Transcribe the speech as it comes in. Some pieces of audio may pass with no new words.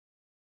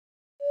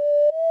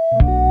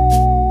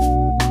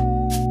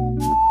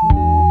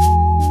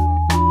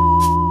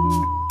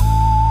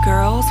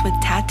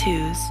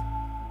tattoos.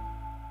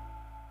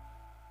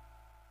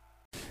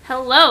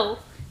 Hello,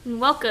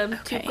 and welcome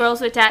to Girls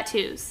with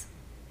Tattoos.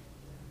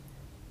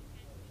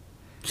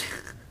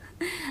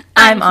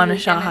 I'm Anna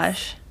Keely Dennis,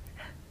 Shahash.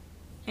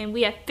 and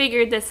we have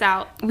figured this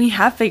out. We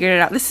have figured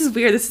it out. This is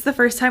weird. This is the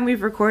first time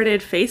we've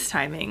recorded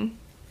FaceTiming.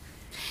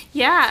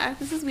 Yeah,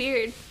 this is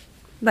weird.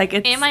 Like,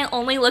 it's... Am I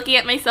only looking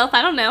at myself?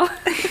 I don't know.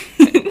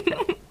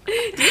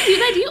 Do you do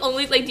that? Do you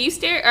only, do you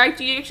stare, or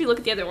do you actually look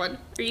at the other one?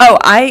 Are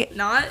you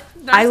not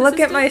I look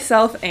at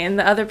myself and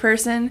the other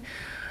person.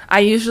 I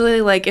usually,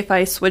 if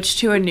I switch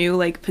to a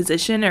new,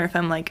 position, or if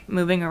I'm,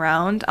 moving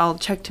around, I'll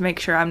check to make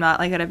sure I'm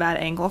not, at a bad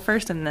angle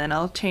first, and then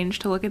I'll change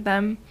to look at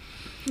them.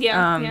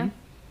 Yeah,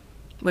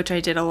 Which I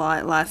did a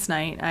lot last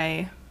night.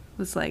 I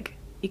was,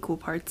 equal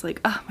parts,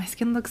 my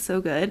skin looks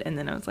so good, and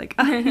then I was like,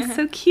 he's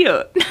so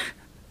cute.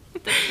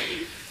 That's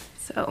funny.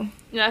 So.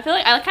 Yeah, I feel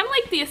like I kind of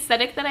like the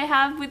aesthetic that I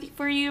have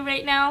for you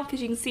right now,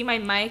 because you can see my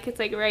mic. It's,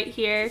 right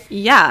here.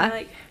 Yeah.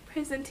 I'm,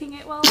 presenting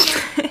it well.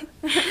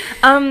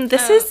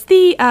 This is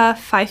the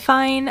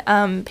Fifine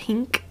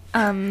pink.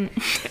 Fifine.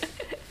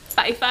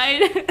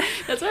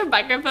 That's what our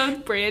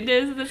microphone brand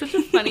is. That's such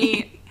a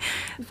funny.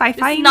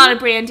 Fifine. It's not a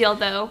brand deal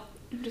though.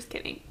 I'm just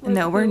kidding.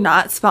 No, we're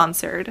not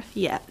sponsored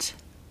yet.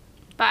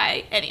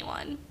 By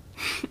anyone.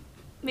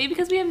 Maybe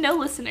because we have no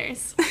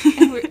listeners.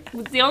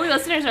 And the only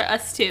listeners are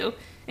us two.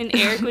 And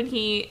Eric when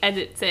he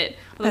edits it.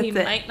 Although he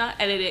might not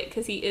edit it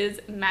because he is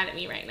mad at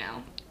me right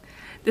now.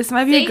 This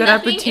might be a good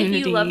opportunity.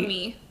 If you love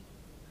me.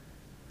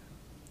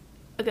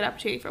 A good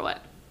opportunity for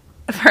what?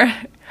 For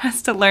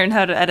us to learn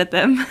how to edit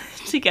them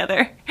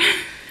together.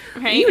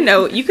 Right?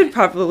 You could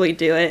probably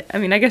do it. I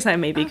mean, I guess I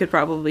maybe could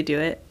probably do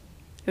it.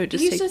 It would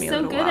just take me a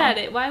little while. He's just so good at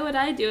it. Why would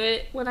I do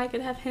it when I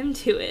could have him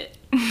do it?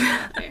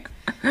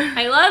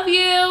 I love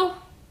you.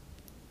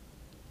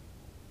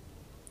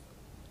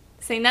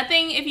 Say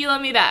nothing if you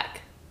love me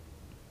back.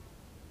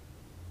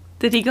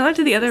 Did he go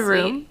into the other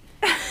room?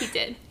 He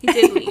did. He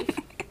did leave.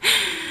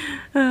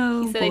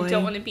 Oh, he said, boy. I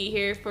don't want to be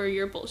here for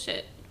your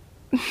bullshit.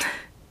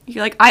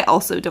 You're like, I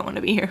also don't want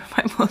to be here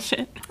for my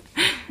bullshit.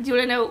 Do you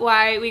want to know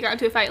why we got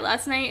into a fight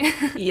last night?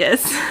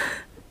 Yes.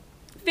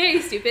 Very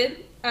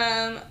stupid.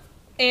 And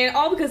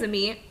all because of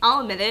me.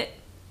 I'll admit it.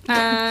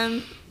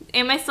 Am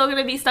I still going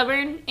to be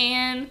stubborn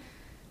and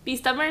be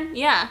stubborn?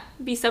 Yeah.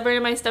 Be stubborn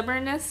in my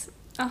stubbornness?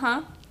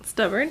 Uh-huh.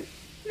 Stubborn.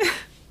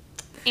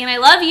 And I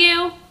love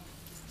you.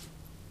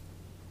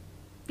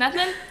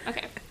 Nothing?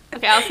 Okay,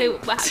 I'll say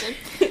what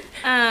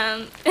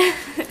happened.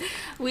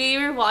 We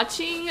were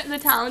watching The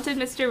Talented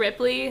Mr.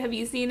 Ripley. Have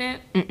you seen it?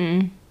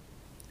 Mm-mm.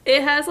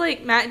 It has,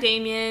 Matt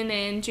Damon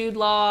and Jude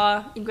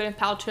Law and Gwyneth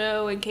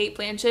Paltrow and Cate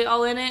Blanchett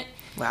all in it.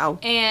 Wow.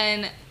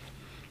 And,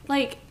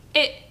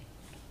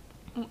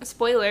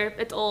 spoiler,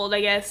 it's old,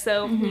 I guess,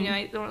 so,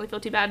 I don't really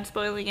feel too bad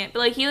spoiling it.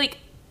 But,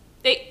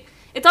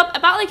 it's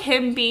about,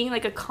 him being,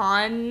 a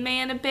con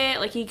man a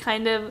bit. He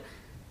kind of,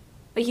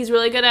 he's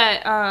really good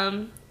at,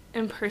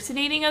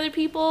 impersonating other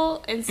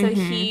people, and so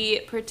he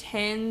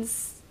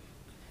pretends,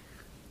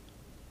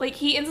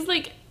 he ends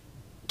up,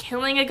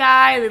 killing a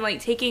guy, and then,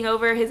 taking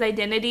over his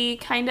identity,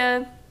 kind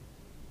of,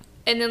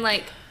 and then,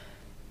 I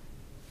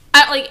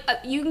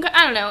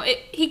don't know,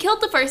 he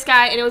killed the first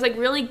guy, and it was,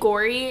 really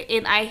gory,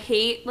 and I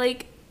hate,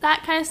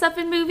 that kind of stuff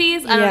in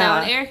movies, I don't know,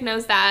 and Eric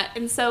knows that,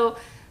 and so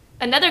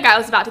another guy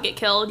was about to get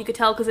killed, you could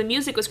tell, because the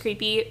music was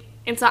creepy,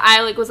 and so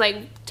I, was,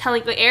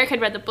 telling, Eric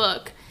had read the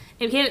book,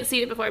 and he hadn't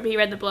seen it before, but he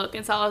read the book,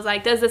 and so I was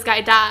like, does this guy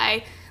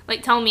die?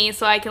 Tell me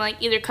so I can,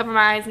 either cover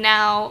my eyes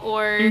now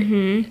or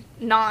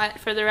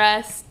not for the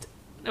rest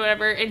or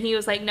whatever. And he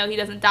was like, no, he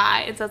doesn't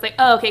die. And so I was like,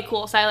 oh, okay,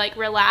 cool. So I,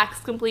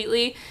 relaxed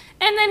completely.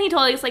 And then he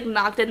totally just,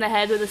 knocked in the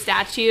head with a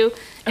statue.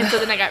 And so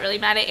then I got really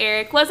mad at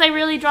Eric. Was I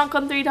really drunk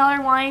on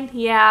 $3 wine?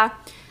 Yeah.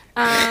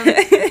 And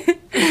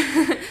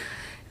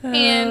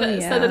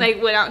so then I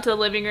went out to the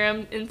living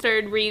room and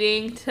started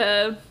reading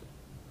to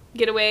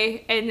get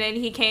away, and then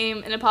he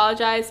came and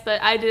apologized, but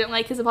I didn't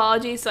like his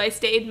apology, so I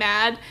stayed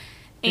mad.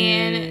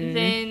 And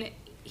then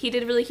he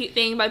did a really cute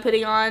thing by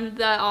putting on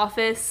the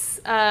Office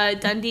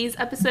Dundee's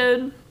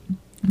episode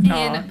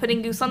and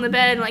putting Goose on the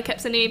bed, and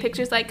kept sending me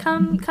pictures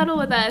come cuddle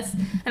with us,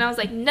 and I was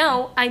like,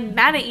 no, I'm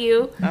mad at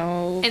you.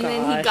 And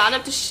then he got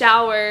up to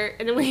shower,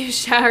 and then when he was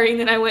showering,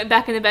 then I went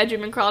back in the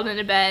bedroom and crawled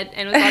into bed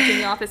and was watching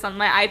The Office on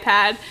my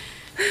iPad.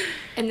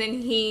 And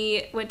then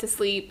he went to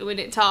sleep, and we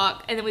didn't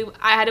talk. And then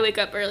I had to wake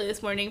up early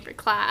this morning for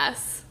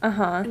class.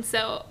 And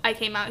so I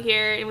came out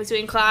here and was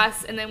doing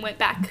class, and then went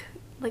back,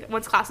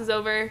 once class was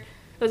over. It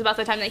was about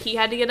the time that he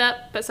had to get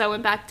up, but so I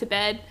went back to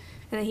bed.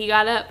 And then he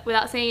got up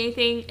without saying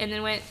anything, and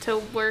then went to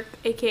work,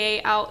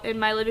 a.k.a. out in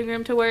my living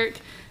room to work.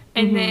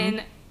 And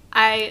then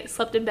I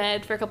slept in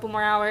bed for a couple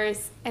more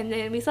hours, and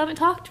then we still haven't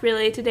talked,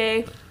 really,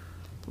 today.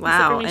 Wow.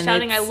 Except for me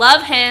shouting, I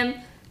love him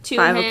to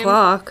 5 him.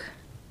 o'clock.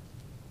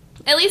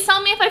 At least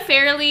tell me if I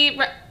fairly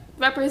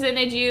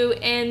represented you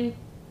in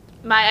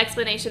my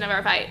explanation of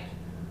our fight.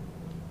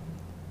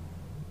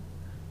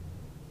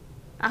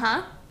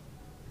 Uh-huh.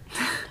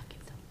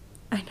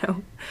 I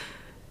know.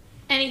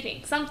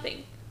 Anything.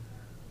 Something.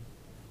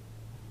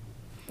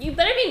 You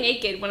better be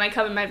naked when I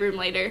come in my room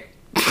later.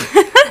 I'm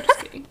just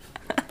kidding.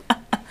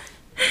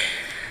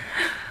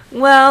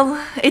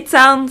 Well, it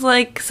sounds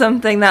like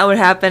something that would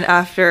happen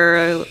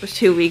after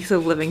 2 weeks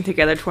of living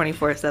together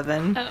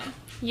 24/7. Oh,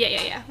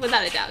 yeah.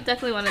 Without a doubt.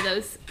 Definitely one of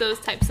those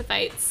types of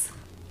fights.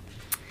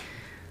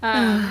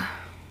 And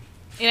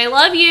I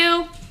love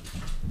you.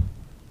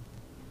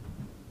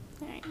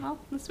 Alright, well,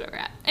 this is where we're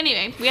at.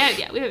 Anyway, we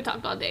haven't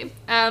talked all day.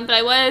 But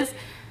I was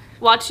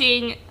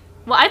watching...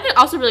 Well, I've been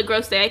also really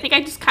gross today. I think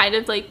I just kind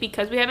of, like,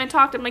 because we haven't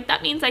talked, I'm like,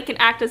 that means I can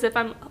act as if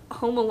I'm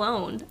home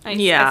alone, I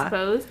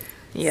suppose.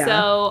 Yeah.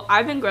 So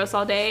I've been gross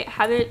all day.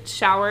 Haven't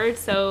showered.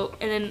 And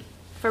then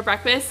for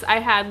breakfast I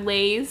had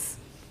Lay's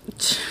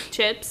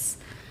chips,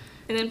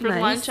 and then for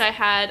lunch I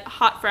had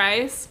hot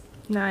fries.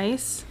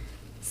 Nice.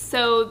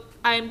 So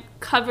I'm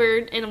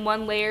covered in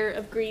one layer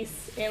of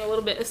grease and a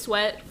little bit of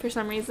sweat for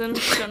some reason.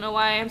 I don't know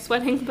why I'm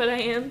sweating, but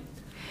I am.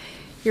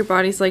 Your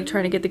body's like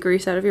trying to get the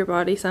grease out of your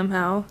body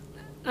somehow.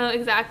 Oh,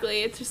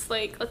 exactly. It's just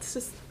like, let's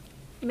just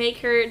make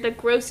her the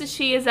grossest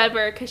she is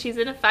ever because she's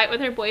in a fight with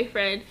her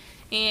boyfriend,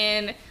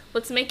 and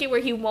let's make it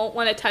where he won't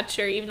want to touch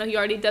her, even though he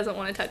already doesn't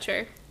want to touch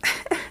her.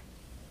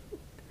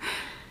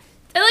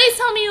 At least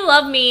tell me you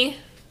love me.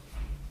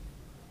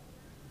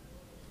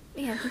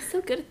 Man, he's so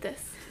good at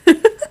this.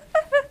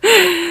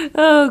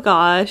 Oh,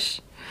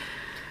 gosh.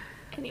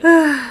 Anyway.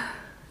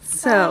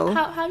 So.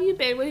 How have you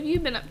been? What have you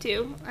been up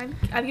to?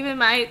 I've given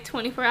my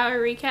 24-hour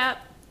recap.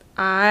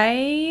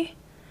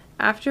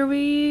 After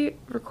we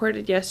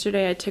recorded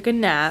yesterday, I took a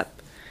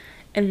nap,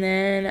 and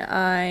then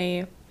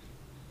I,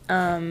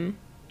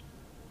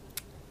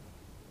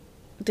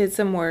 did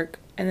some work,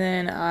 and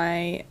then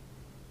I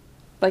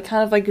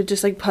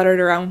just puttered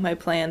around with my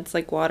plants,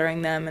 like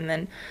watering them, and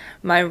then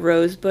my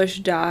rose bush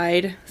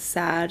died.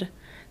 Sad.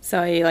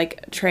 So I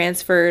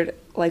transferred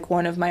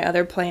one of my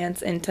other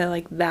plants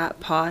into that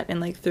pot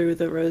and threw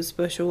the rose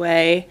bush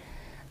away,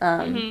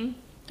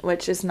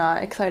 which is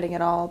not exciting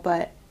at all,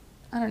 but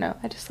I don't know,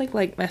 I just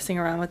like messing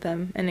around with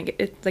them, and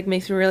it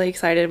makes me really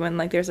excited when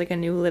there's a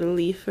new little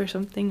leaf or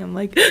something. I'm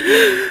like,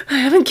 I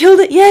haven't killed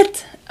it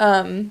yet.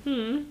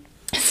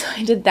 So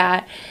I did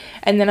that,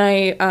 and then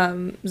I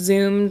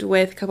Zoomed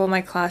with a couple of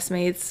my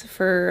classmates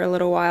for a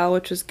little while,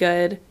 which was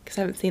good because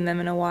I haven't seen them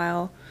in a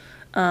while.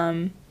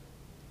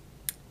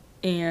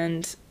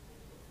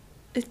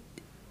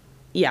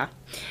 Yeah.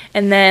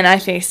 And then I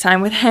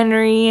FaceTime with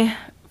Henry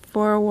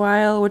for a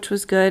while, which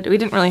was good. We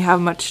didn't really have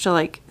much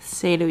to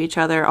say to each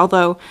other,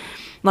 although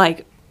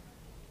the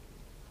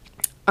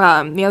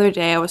other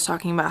day I was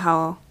talking about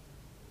how,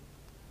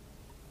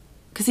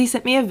 because he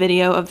sent me a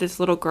video of this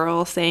little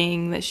girl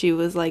saying that she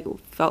was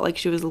felt like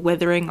she was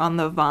withering on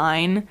the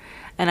vine,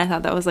 and I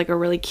thought that was a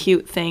really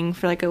cute thing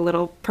for a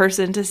little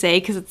person to say,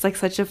 because it's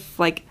such a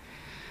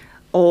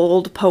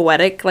old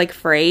poetic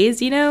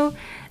phrase, and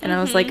I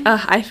was like,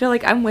 I feel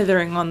like I'm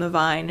withering on the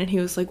vine. And he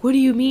was like, what do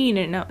you mean?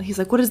 And he's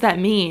like, what does that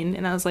mean?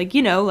 And I was like,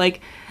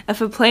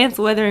 if a plant's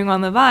withering on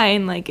the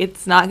vine,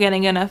 it's not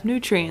getting enough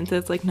nutrients,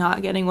 it's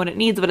not getting what it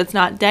needs, but it's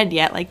not dead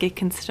yet, it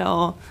can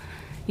still,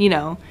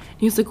 And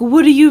he was like,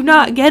 what are you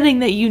not getting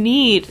that you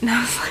need? And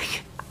I was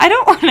like, I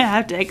don't want to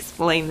have to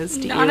explain this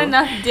to you. Not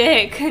enough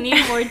dick. I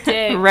need more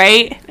dick.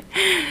 Right?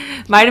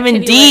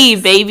 Vitamin D,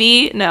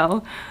 baby.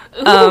 No.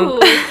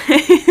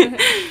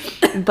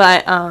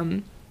 But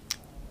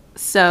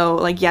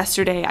so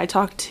yesterday I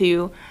talked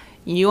to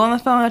you on the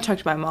phone, I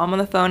talked to my mom on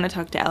the phone, I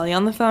talked to Ellie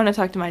on the phone, I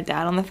talked to my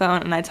dad on the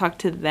phone, and I talked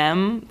to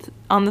them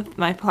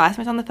my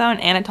classmates on the phone,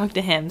 and I talked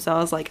to him. So I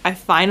was like, I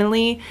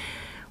finally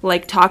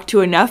talked to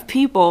enough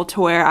people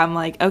to where I'm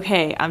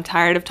okay, I'm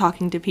tired of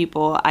talking to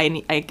people.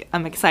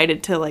 I'm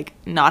excited to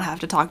not have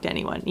to talk to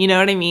anyone. You know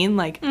what I mean?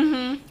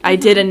 I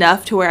did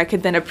enough to where I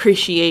could then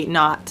appreciate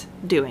not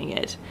doing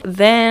it.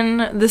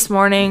 Then this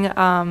morning,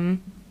 it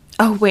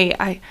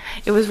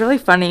was really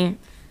funny.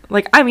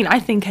 I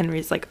think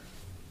Henry's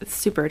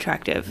super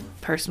attractive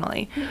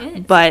personally,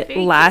 but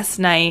last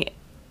night,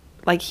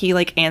 he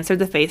I answered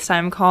the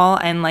FaceTime call,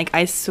 and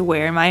I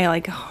swear my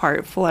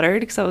heart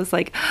fluttered, because I was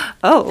like,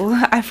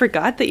 oh, I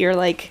forgot that you're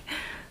I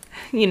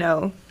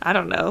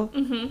don't know.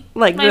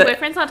 My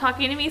boyfriend's not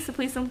talking to me, so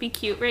please don't be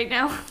cute right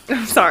now.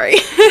 I'm sorry.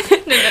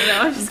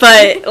 No.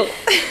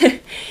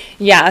 But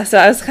yeah, so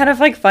I was kind of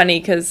funny,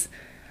 because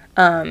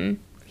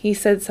he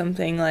said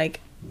something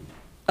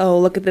oh,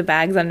 look at the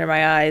bags under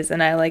my eyes,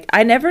 and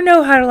I never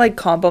know how to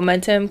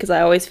compliment him, because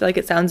I always feel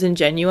it sounds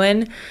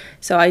ingenuine,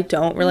 so I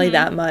don't really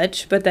that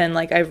much. But then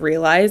I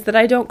realized that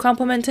I don't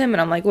compliment him,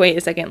 and I'm like, wait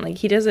a second,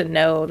 he doesn't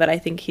know that I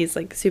think he's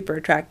super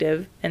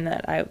attractive, and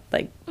that I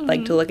like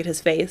to look at his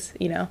face,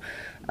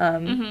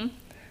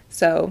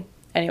 So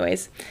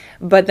anyways,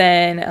 but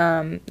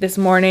then this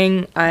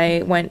morning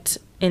I went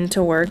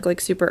into work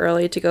super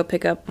early to go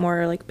pick up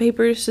more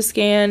papers to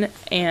scan,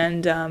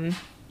 and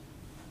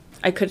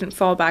I couldn't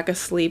fall back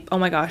asleep. Oh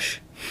my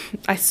gosh.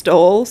 I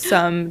stole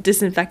some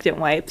disinfectant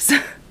wipes.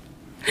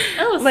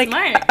 Oh,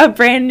 smart. A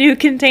brand new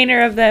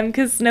container of them,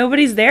 because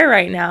nobody's there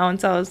right now.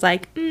 And so I was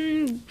like,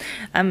 these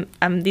are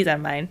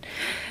mine.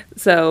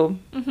 So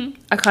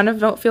I kind of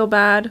don't feel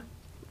bad.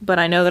 but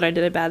I know that I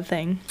did a bad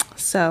thing,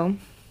 so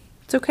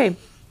it's okay.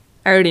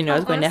 I already know I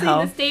was going to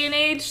hell. In this day and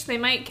age, they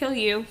might kill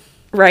you.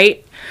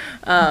 Right?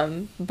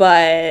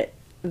 But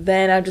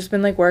then I've just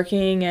been, like,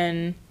 working,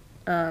 and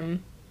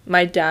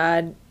my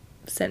dad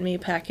sent me a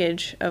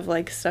package of,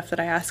 like, stuff that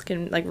I asked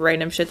him, like,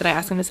 random shit that I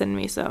asked him to send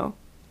me, so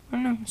I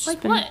don't know.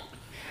 Like what?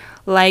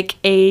 Like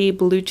a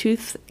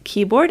Bluetooth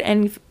keyboard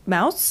and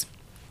mouse.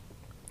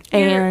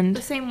 And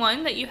the same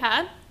one that you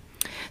had?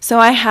 So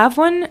I have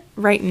one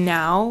right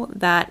now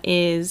that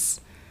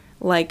is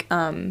like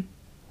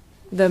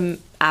the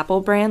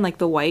Apple brand, like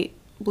the white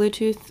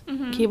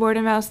Bluetooth keyboard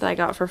and mouse that I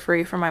got for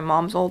free from my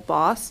mom's old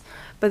boss.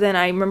 But then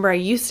I remember I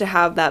used to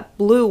have that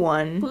blue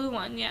one. Blue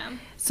one, yeah.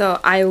 So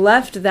I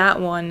left that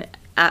one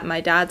at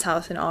my dad's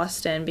house in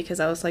Austin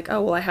because I was like,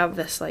 oh, well, I have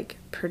this like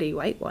pretty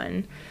white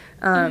one.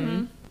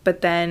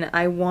 But then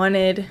I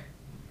wanted,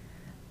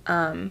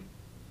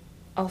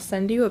 I'll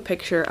send you a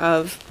picture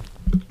of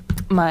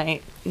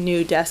my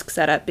new desk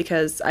setup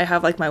because I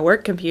have like my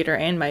work computer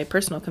and my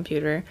personal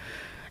computer.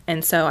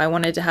 And so I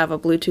wanted to have a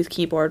Bluetooth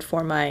keyboard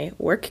for my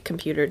work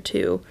computer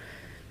too.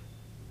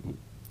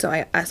 So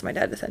I asked my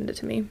dad to send it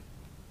to me.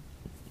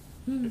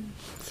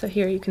 So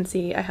here you can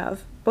see I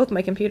have both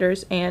my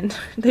computers and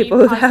they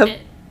both have.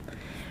 It?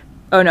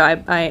 Oh no,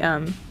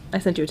 I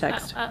sent you a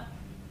text. Oh.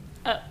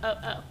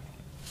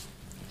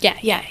 Yeah.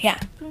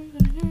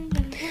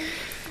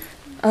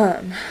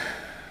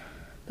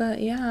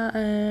 But yeah,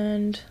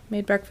 and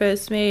made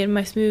breakfast, made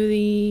my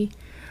smoothie,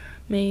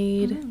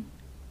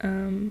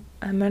 I'm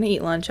gonna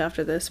eat lunch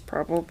after this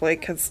probably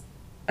because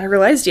I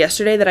realized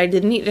yesterday that I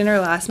didn't eat dinner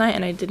last night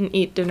and I didn't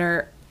eat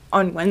dinner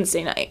on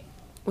Wednesday night,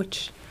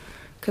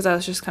 because I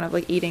was just kind of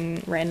like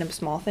eating random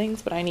small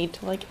things, but I need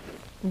to like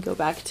go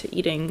back to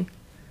eating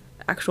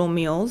actual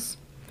meals.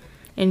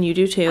 And you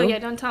do too. Oh yeah,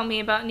 don't tell me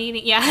about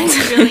needing. Yeah, I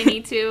really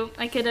need to.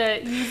 I could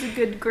use a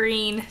good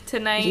green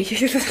tonight.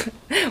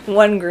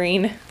 One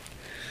green.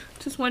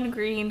 Just one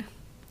green.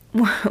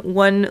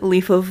 One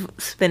leaf of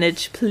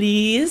spinach,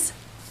 please.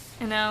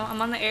 I know.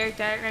 I'm on the Eric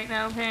diet right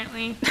now,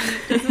 apparently.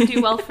 It doesn't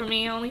do well for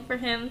me, only for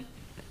him.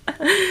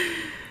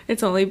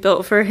 It's only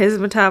built for his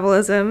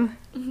metabolism.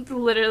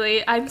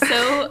 Literally. I'm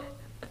so...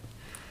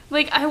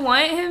 like, I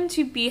want him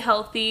to be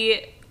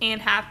healthy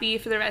and happy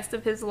for the rest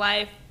of his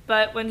life.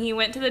 But when he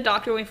went to the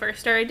doctor when we first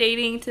started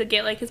dating to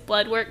get, like, his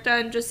blood work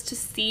done just to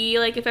see,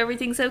 like, if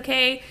everything's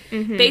okay,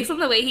 based on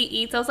the way he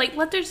eats, I was like,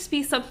 let there just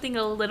be something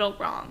a little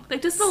wrong.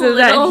 Like, just a little. So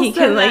that he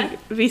can,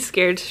 like, be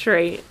scared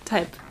straight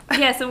type.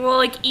 Yes, and we'll,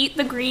 like, eat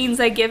the greens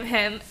I give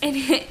him. And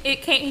he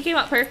came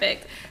out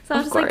perfect. So I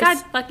was just like, God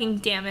fucking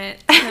damn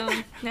it. So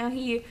now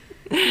he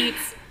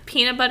eats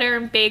peanut butter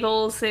and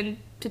bagels and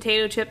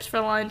potato chips for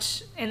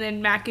lunch, and then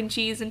mac and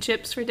cheese and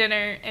chips for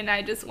dinner, and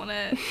I just want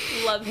to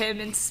love him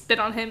and spit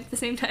on him at the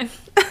same time.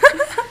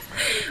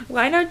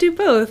 Why not do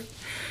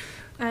both?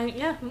 I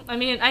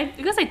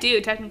guess I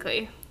do,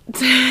 technically.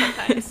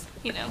 Sometimes,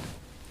 you know.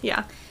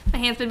 Yeah. My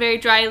hand's been very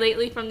dry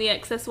lately from the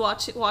excess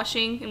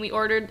washing, and we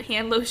ordered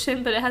hand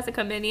lotion, but it hasn't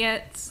come in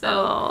yet,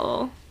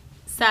 so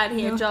sad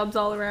hand jobs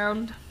all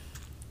around.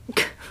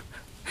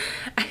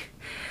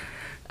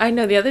 I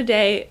know the other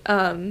day,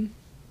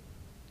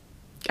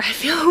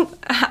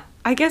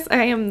 I guess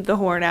I am the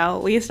whore now.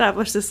 We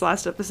established this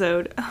last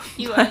episode.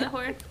 You are the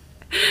whore?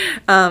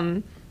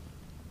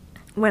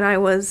 When I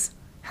was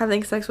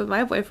having sex with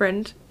my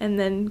boyfriend and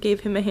then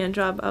gave him a hand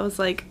job, I was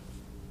like,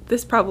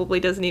 this probably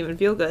doesn't even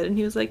feel good. And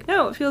he was like,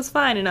 no, it feels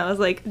fine. And I was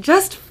like,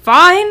 just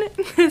fine?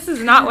 This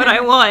is not what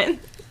I want.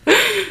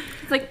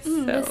 It's like,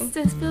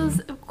 this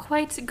feels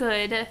quite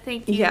good.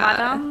 Thank you,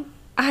 madam.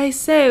 I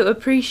so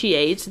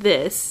appreciate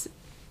this.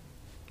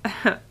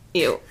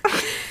 Ew.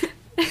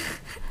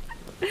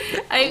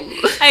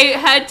 I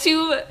had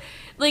to,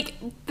 like,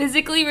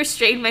 physically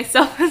restrain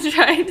myself from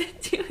trying to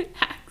do an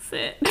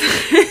accent.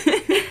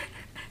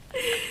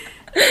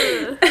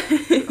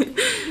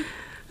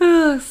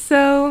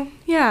 So,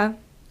 yeah,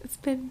 it's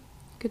been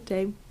a good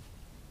day.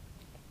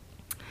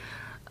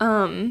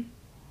 I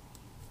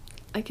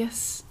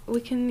guess we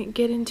can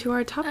get into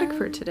our topic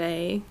for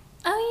today.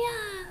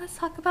 Oh, yeah, let's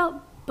talk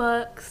about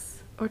books.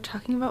 We're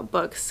talking about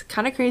books.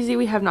 Kind of crazy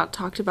we have not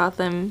talked about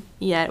them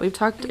yet. We've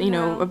talked,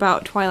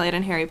 about Twilight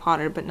and Harry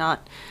Potter, but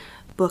not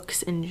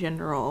books in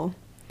general.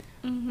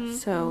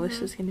 So this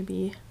is going to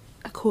be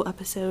a cool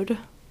episode.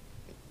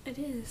 It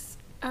is.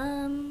 What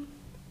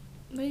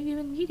have you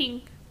been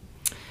reading?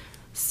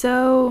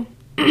 So,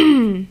 let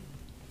me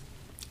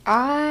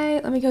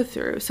go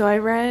through. So I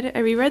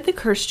reread The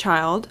Cursed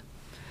Child,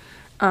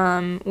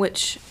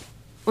 which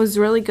was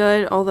really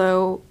good,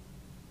 although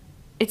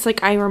it's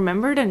like I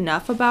remembered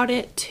enough about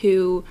it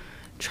to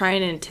try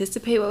and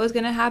anticipate what was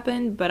going to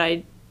happen, but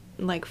I,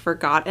 like,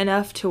 forgot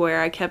enough to where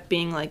I kept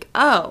being like,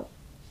 oh,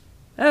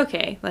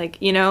 okay. Like,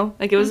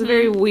 like, it was a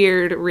very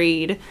weird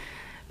read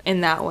in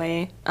that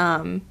way.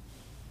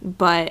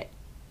 But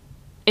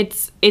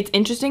it's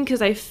interesting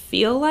because I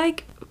feel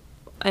like,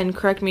 and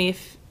correct me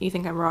if you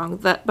think I'm wrong,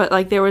 but,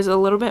 like, there was a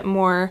little bit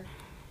more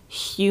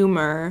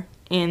humor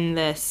in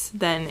this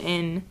than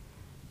in,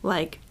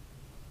 like,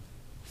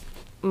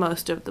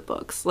 most of the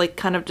books. Like,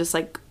 kind of just,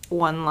 like,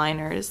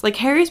 one-liners. Like,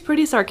 Harry's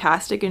pretty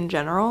sarcastic in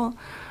general,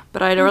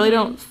 but I really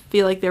don't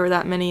feel like there were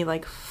that many,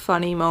 like,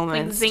 funny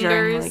moments. Like,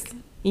 during, zingers. like,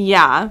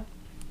 yeah.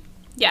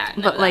 Yeah,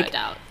 no, But, like,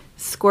 without a doubt.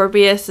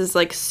 Scorpius is,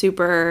 like,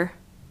 super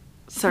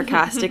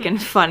sarcastic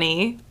and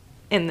funny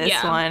in this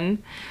Yeah.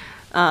 one.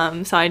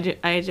 So I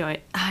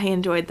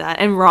enjoyed that.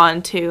 And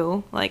Ron,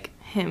 too. Like,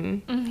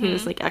 him, he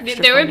was, like,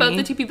 extra They were funny. both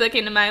the two people that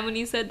came to mind when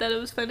you said that it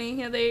was funny.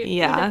 Yeah, they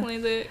were definitely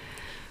the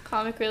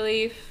comic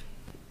relief.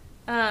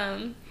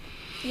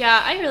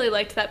 Yeah, I really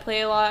liked that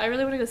play a lot. I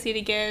really want to go see it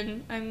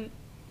again.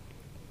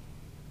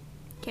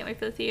 Can't wait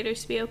for the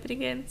theaters to be open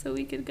again so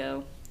we could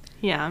go.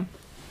 Yeah.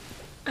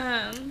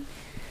 I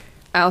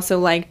also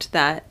liked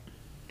that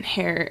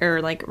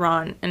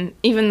Ron, and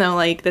even though,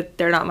 like, that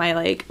they're not my,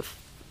 like,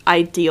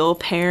 ideal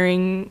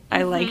pairing,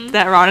 I liked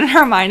that Ron and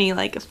Hermione,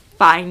 like,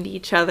 find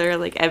each other,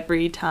 like,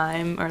 every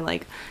time, or,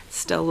 like,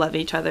 still love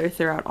each other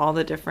throughout all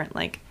the different,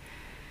 like,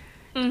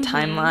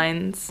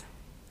 timelines.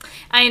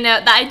 I know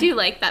that I do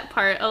like that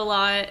part a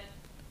lot.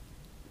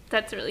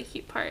 That's a really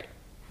cute part.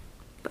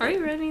 Are we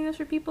ruining this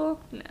for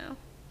people? No.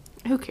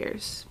 Who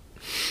cares?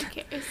 Who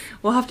cares?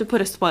 We'll have to put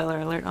a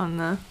spoiler alert on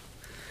the...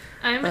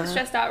 I'm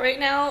stressed out right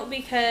now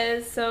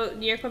because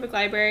New York Public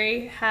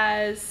Library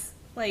has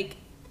like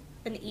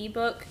an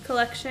ebook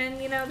collection,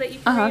 you know, that you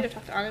can read. I've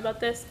talked to Anna about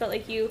this, but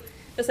like you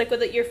just like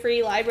with your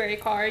free library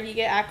card, you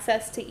get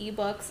access to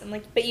ebooks and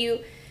like, but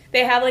they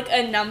have like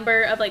a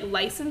number of like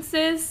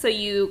licenses, so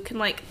you can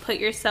like put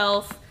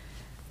yourself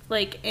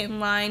like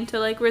in line to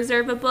like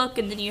reserve a book,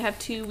 and then you have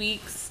 2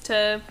 weeks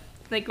to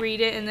like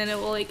read it, and then it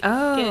will like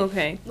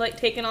get like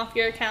taken off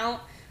your account.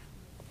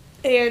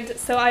 And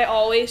so I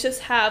always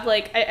just have,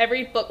 like,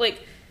 every book,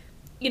 like,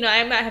 you know,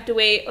 I might have to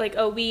wait, like,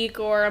 a week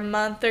or a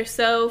month or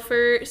so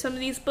for some of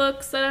these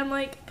books that I'm,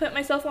 like, put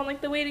myself on,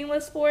 like, the waiting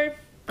list for.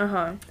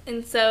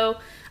 And so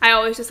I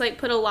always just, like,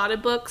 put a lot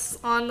of books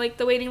on, like,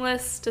 the waiting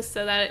list just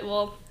so that it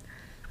will,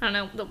 I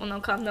don't know, when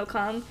they'll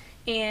come.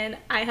 And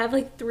I have,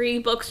 like, 3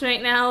 books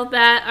right now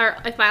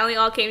that finally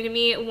all came to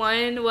me.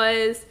 One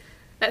was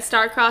that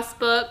Star-Crossed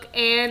book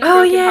and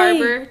Broken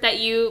Harbor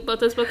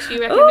both those books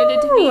you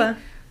recommended to me.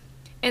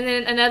 And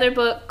then another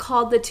book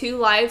called The Two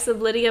Lives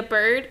of Lydia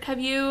Bird. Have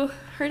you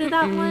heard of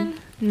that one?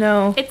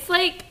 No. It's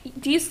like,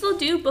 do you still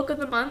do Book of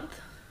the Month?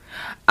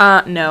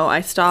 No, I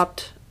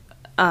stopped.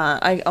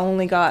 I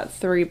only got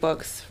 3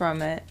 books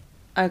from it.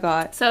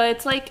 So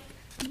it's like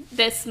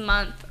this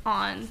month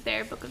on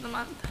their Book of the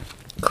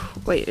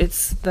Month. Wait,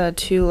 it's The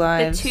Two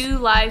Lives. The Two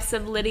Lives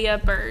of Lydia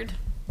Bird.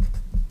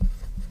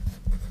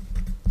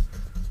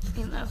 I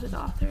don't know who the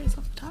author is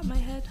off the top of my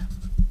head.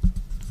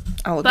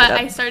 But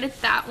I started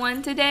that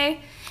one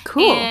today.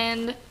 Cool.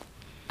 And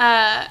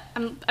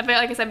I'm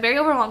very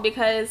overwhelmed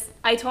because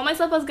I told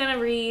myself I was gonna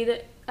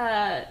read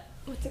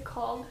what's it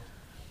called?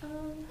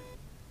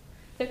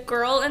 The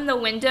Girl in the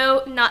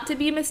Window, not to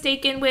be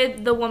mistaken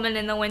with The Woman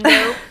in the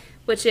Window,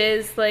 which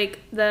is like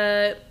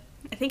I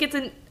think it's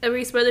a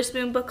Reese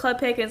Witherspoon book club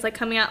pick, and it's like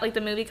coming out, like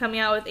the movie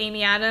coming out with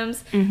Amy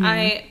Adams.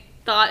 I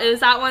thought it was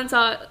that one,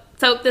 so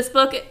this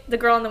book, The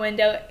Girl in the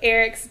Window,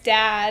 Eric's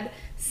dad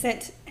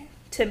sent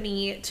to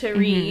me to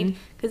read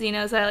because he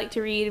knows I like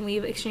to read and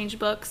we've exchanged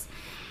books.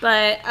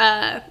 But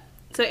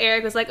so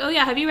Eric was like, "Oh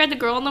yeah, have you read The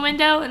Girl in the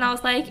Window?" And I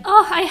was like,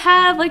 "Oh, I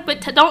have." Like,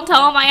 but don't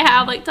tell him I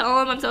have. Like,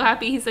 tell him I'm so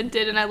happy he sent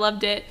it and I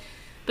loved it.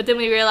 But then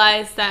we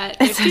realized that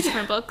there's 2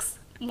 different books.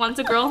 One's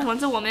a girl,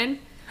 one's a woman.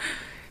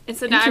 And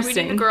so now I'm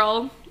reading The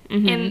Girl,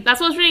 and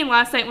that's what I was reading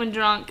last night when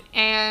drunk.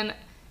 And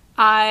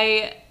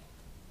I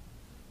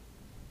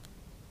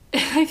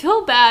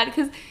feel bad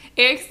because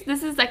this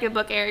is the second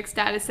book Eric's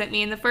dad has sent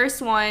me, and the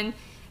first one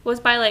was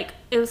by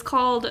it was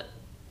called,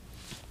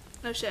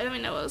 oh shit, I don't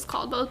even know what it was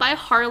called, but it was by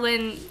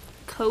Harlan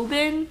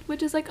Coben,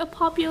 which is like a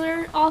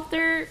popular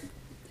author.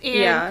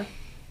 And,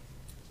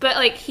 but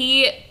like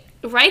he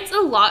writes a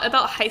lot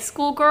about high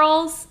school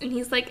girls, and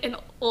he's like an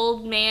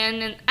old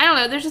man, and I don't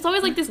know, there's just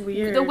always like this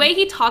weird. The way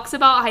he talks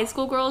about high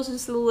school girls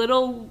is just a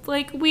little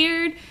like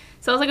weird.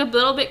 So I was like a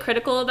little bit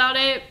critical about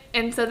it,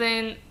 and so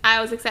then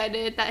I was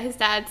excited that his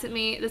dad sent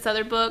me this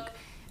other book,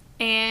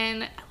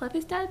 and I love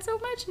his dad so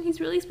much, and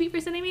he's really sweet for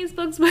sending me his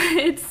books, but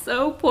it's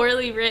so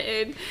poorly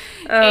written.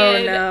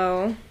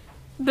 No.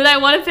 But I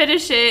want to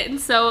finish it, and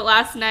so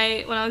last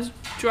night when I was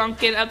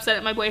drunk and upset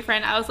at my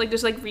boyfriend, I was like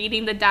just like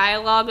reading the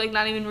dialogue, like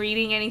not even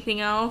reading anything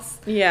else.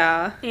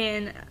 Yeah.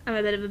 And I'm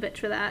a bit of a bitch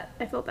for that.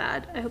 I feel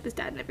bad. I hope his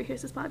dad never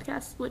hears this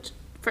podcast, which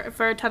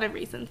for a ton of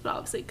reasons, but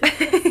obviously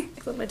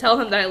because I'm gonna tell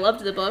him that I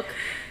loved the book.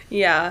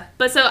 Yeah.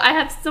 But so I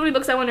have so many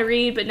books I want to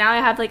read, but now I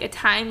have like a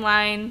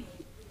timeline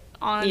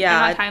on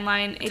my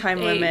timeline.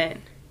 Time limit.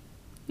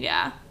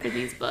 Yeah, for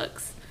these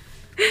books.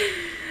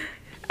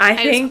 I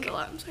think. Just a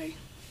lot. I'm sorry.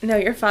 No,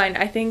 you're fine.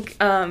 I think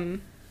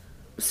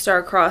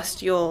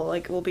Star-Crossed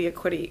will be a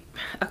pretty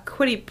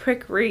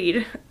quick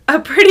read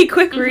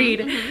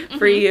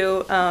for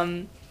you.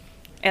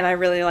 And I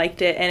really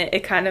liked it, and it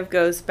kind of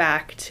goes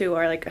back to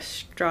our like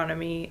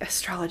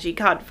astrology,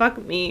 God fuck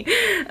me,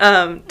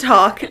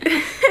 talk.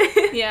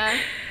 Yeah.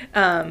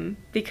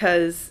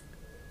 Because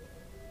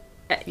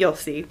you'll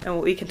see,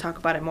 and we can talk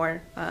about it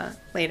more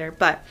later.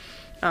 But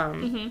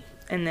and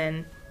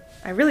then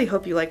I really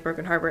hope you like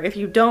Broken Harbor. If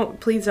you don't,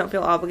 please don't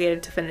feel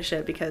obligated to finish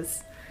it,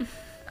 because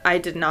I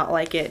did not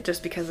like it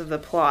just because of the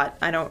plot.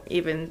 I don't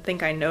even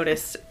think I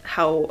noticed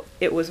how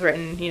it was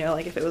written, you know,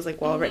 like if it was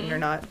like well written or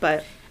not.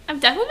 But I've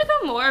definitely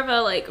become more of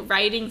a like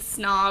writing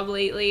snob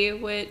lately,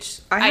 which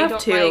I don't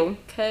too.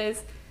 like,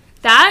 because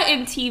that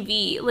and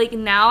TV, like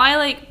now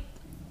I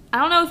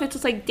don't know if it's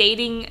just like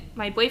dating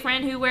my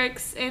boyfriend who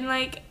works in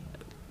like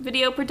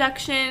video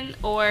production,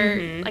 or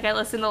like I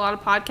listen to a lot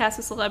of podcasts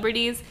with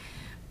celebrities,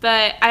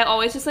 but I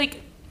always just like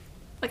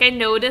I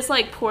notice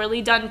like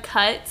poorly done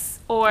cuts,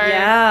 or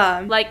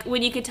like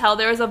when you could tell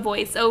there was a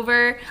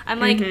voiceover. I'm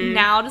like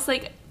now just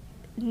like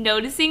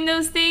noticing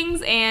those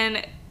things,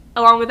 and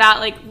along with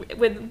that, like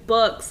with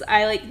books,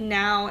 I like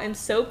now am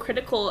so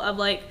critical of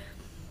like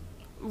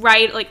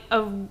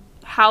of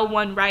how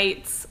one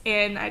writes,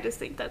 and I just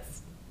think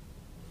that's,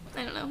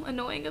 I don't know,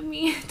 annoying of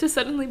me to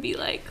suddenly be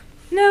like.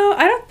 No,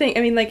 I don't think,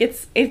 I mean, like,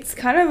 it's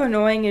kind of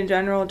annoying in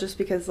general just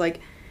because,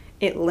 like,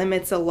 it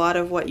limits a lot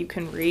of what you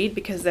can read,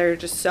 because there are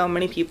just so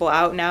many people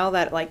out now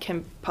that, like,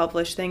 can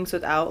publish things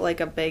without, like,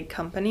 a big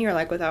company, or,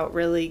 like, without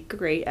really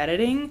great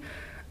editing.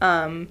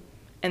 And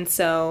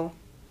so,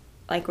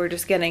 like, we're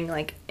just getting,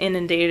 like,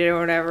 inundated or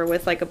whatever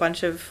with, like, a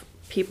bunch of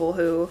people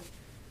who,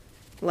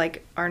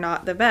 like, are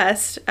not the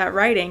best at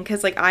writing.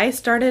 Because, like, I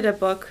started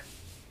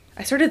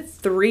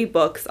 3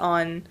 books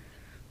on,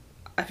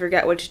 I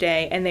forget which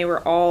day, and they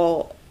were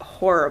all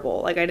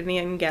horrible. Like, I didn't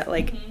even get,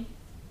 like,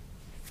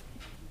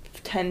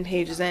 10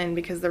 pages in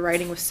because the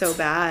writing was so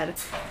bad.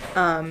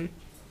 And,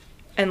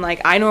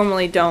 like, I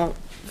normally don't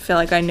feel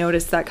like I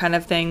notice that kind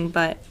of thing,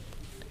 but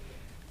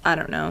I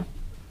don't know.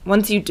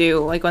 Once you do,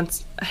 like, I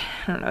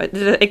don't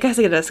know, I guess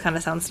it does kind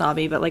of sound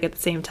snobby, but, like, at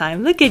the same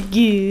time, look at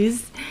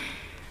yous.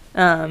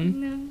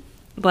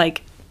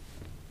 Like,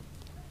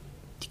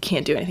 you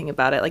can't do anything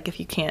about it. Like, if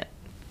you can't,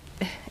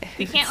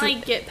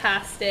 like get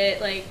past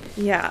it, like,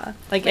 yeah,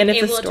 like, and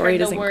if the story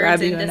doesn't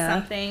grab you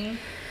enough, something.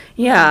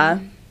 Yeah.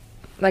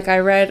 Like, I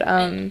read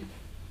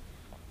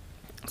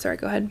sorry,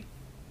 go ahead.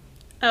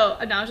 Oh,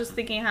 and I was just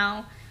thinking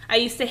how I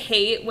used to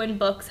hate when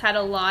books had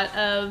a lot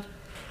of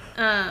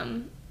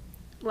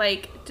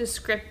like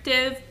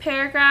descriptive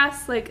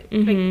paragraphs, like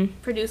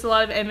produce a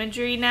lot of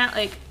imagery. Now,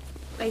 like,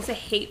 I used to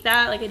hate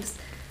that. Like,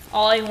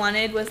 all I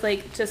wanted was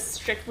like just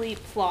strictly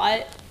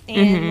plot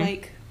and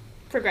like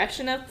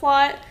progression of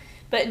plot.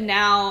 But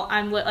now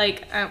I'm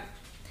like,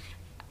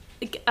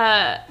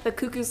 the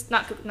Cuckoo's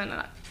not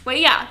no.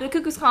 Wait, yeah, the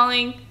Cuckoo's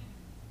Calling.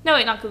 No,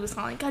 wait, not Cuckoo's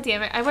Calling. God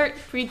damn it, I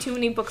read too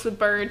many books with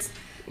birds.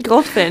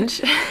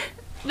 Goldfinch. I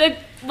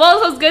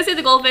was gonna say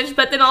the Goldfinch,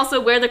 but then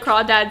also Where the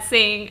Crawdads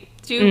Sing.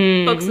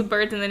 2 books with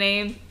birds in the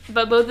name,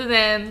 but both of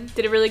them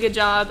did a really good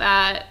job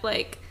at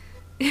like.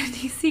 Do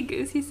you see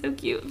Goose? He's so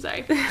cute. I'm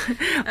sorry.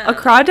 A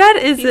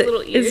crawdad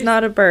is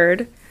not a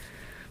bird.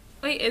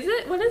 Wait, is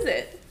it? What is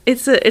it?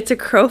 It's a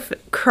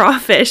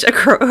crawfish, a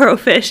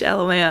crowfish,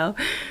 LMAO.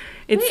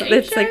 It's sure?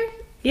 like,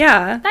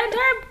 yeah. That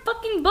entire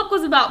fucking book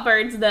was about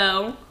birds,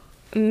 though.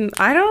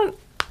 I don't.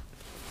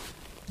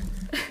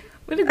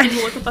 We're gonna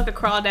Google what the fuck a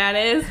crawdad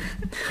is.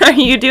 Are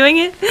you doing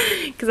it?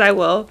 Because I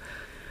will.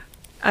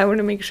 I want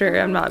to make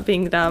sure I'm not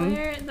being dumb.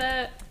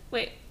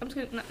 Wait, I'm just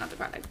gonna not the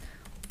crawdad.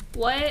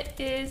 What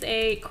is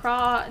a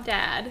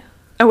crawdad?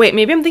 Oh wait,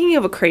 maybe I'm thinking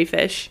of a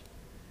crayfish.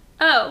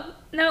 Oh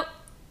no,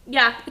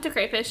 yeah, it's a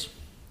crayfish.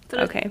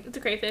 Okay. It's a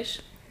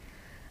crayfish.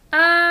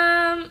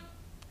 All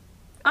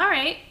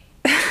right.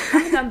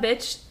 I'm a dumb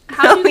bitch.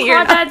 How do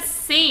crawdads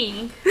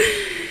sing?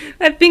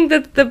 I think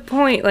that's the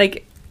point.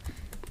 Like,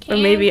 or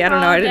maybe I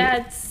don't know.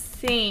 Crawdads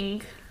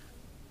sing.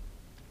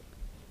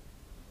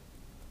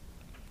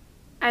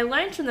 I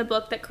learned from the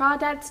book that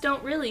crawdads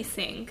don't really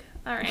sing.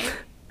 All right.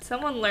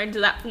 Someone learned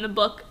that from the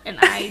book, and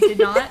I did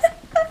not.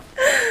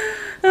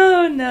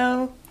 Oh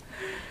no.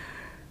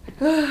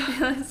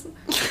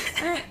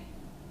 Alright.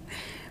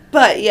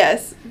 But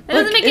yes. That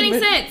doesn't make any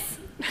sense.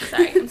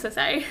 Sorry, I'm so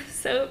sorry.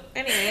 So,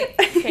 anyway,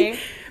 okay.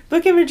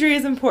 Book imagery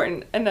is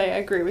important, and I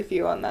agree with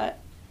you on that.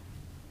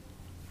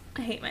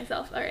 I hate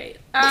myself. Alright.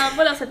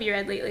 What else have you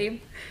read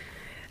lately?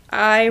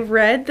 I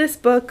read this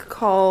book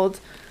called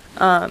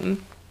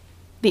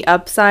The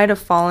Upside of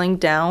Falling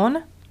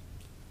Down,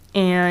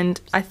 and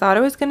I thought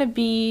it was going to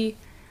be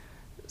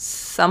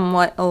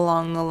somewhat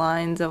along the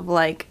lines of,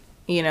 like,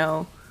 you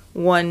know,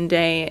 one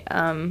day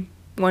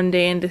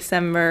in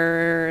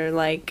December,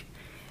 like,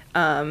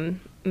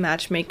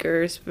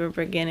 matchmakers were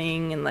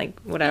beginning, and, like,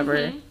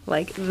 whatever,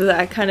 like,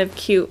 that kind of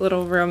cute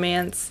little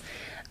romance.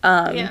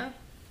 Yeah.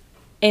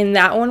 And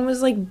that one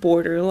was, like,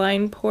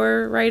 borderline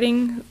poor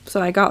writing, so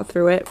I got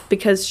through it,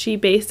 because she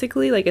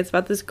basically, like, it's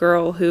about this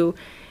girl who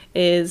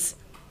is,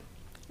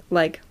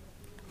 like,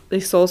 the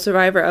sole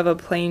survivor of a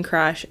plane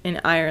crash in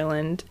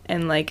Ireland,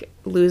 and, like,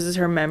 loses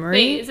her memory.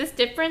 Wait, is this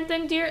different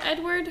than Dear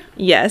Edward?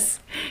 Yes.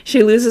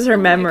 She loses her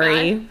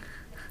memory.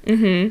 My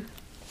God.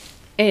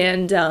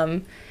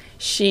 And,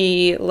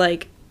 she,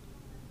 like,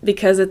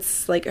 because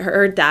it's like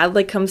her dad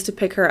like comes to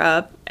pick her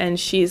up, and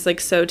she's like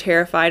so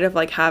terrified of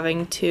like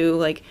having to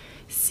like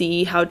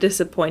see how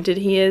disappointed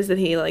he is that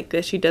he like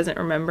that she doesn't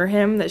remember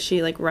him, that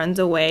she like runs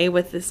away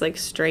with this like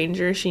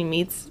stranger she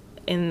meets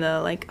in the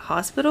like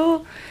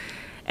hospital.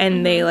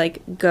 And they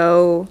like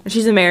go,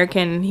 she's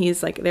American and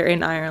he's like, they're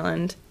in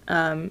Ireland,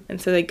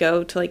 and so they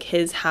go to like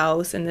his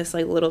house in this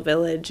like little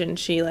village, and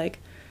she like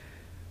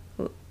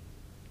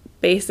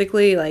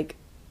basically like,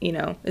 you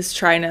know, is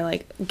trying to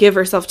like give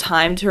herself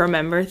time to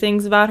remember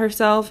things about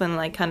herself and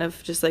like kind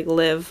of just like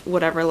live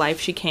whatever life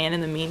she can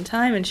in the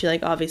meantime. And she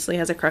like obviously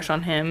has a crush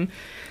on him,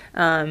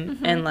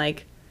 and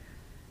like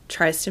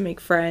tries to make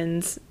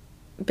friends.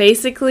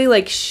 Basically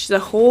like the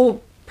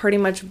whole pretty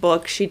much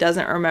book she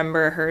doesn't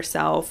remember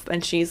herself,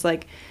 and she's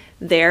like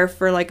there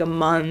for like a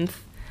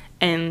month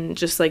and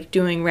just like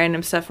doing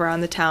random stuff around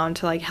the town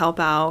to like help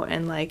out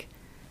and like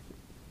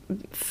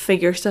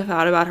figure stuff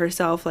out about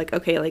herself, like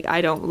okay, like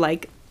I don't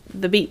like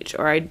the beach,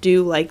 or I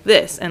do like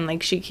this, and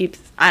like she keeps,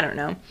 I don't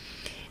know,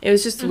 it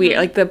was just weird.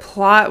 Like the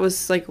plot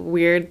was like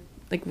weird,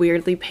 like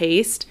weirdly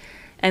paced,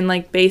 and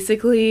like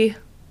basically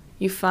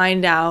you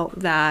find out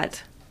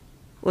that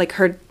like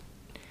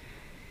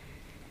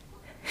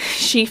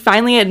she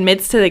finally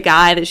admits to the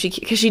guy that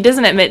because she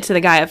doesn't admit to the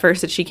guy at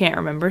first that she can't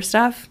remember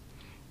stuff,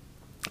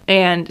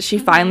 and she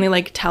finally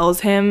like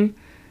tells him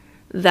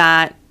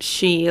that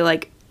she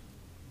like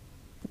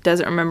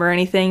doesn't remember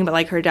anything, but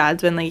like her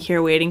dad's been like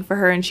here waiting for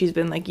her, and she's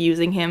been like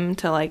using him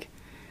to like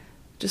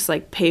just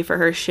like pay for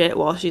her shit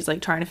while she's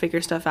like trying to figure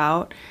stuff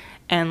out.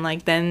 And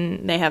like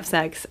then they have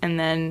sex, and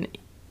then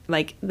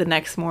like the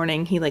next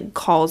morning he like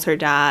calls her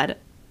dad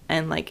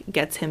and like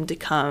gets him to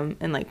come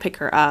and like pick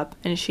her up,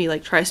 and she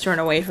like tries to run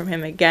away from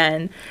him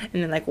again,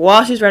 and then like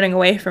while she's running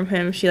away from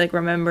him she like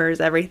remembers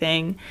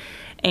everything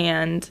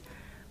and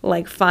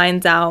like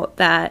finds out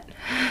that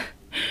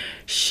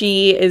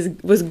she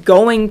was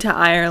going to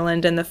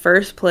Ireland in the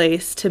first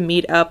place to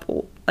meet up,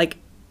 like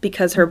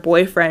because her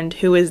boyfriend,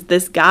 who is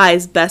this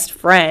guy's best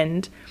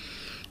friend,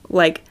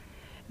 like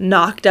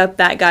knocked up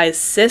that guy's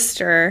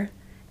sister,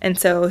 and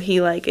so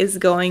he like is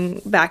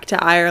going back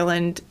to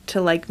Ireland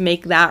to like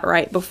make that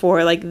right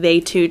before like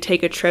they two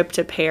take a trip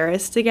to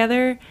Paris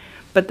together.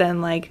 But then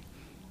like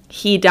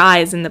he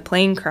dies in the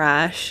plane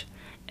crash,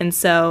 and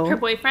so her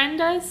boyfriend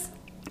does,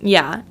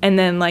 yeah, and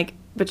then like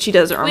but she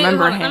doesn't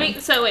remember him. Do you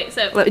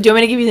want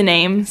me to give you the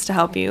names to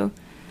help you?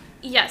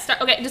 Yeah,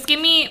 okay, just give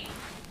me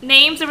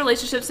names and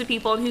relationships of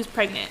people and who's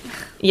pregnant.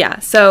 Yeah,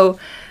 so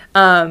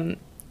her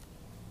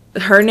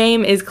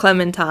name is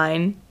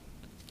Clementine,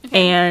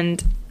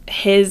 and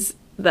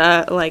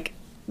the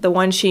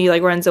one she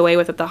like runs away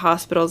with at the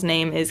hospital's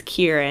name is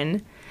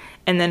Kieran,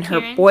 and then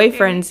her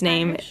boyfriend's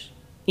name,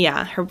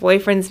 her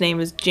boyfriend's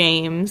name is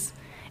James,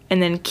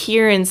 and then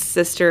Kieran's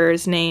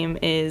sister's name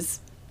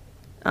is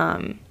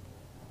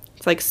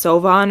it's like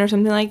Sovan or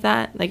something like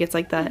that. Like it's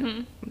like that,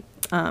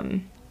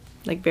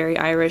 like very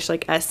Irish,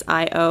 like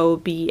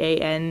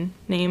Sioban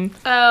name.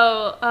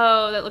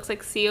 Oh, that looks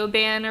like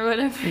Siobhan or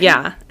whatever.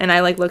 Yeah, and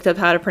I like looked up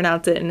how to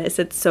pronounce it, and it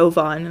said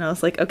Sovan, and I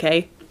was like,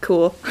 okay,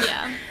 cool.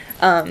 Yeah.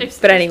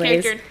 But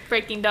anyways, character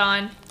Breaking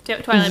Dawn,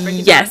 Twilight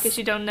Breaking Dawn, because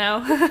you don't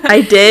know.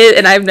 I did,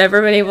 and I've never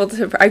been able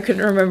to. I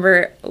couldn't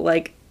remember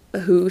like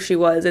who she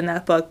was in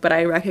that book, but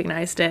I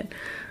recognized it.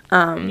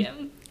 Yeah.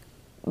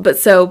 But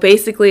so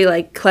basically,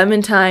 like,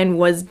 Clementine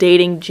was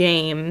dating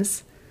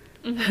James,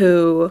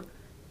 who,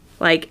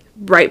 like,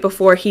 right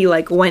before he,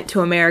 like, went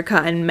to America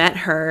and met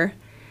her,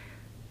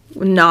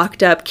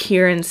 knocked up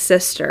Kieran's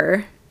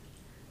sister.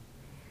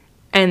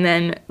 And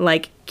then,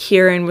 like,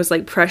 Kieran was,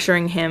 like,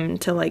 pressuring him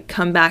to, like,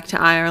 come back to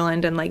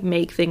Ireland and, like,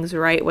 make things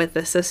right with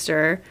the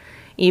sister,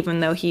 even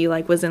though he,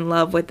 like, was in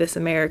love with this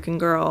American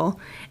girl.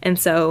 And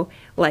so,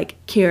 like,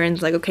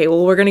 Kieran's like, okay,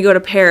 well, we're gonna go to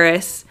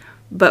Paris,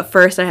 but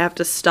first I have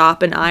to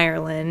stop in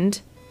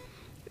Ireland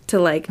to,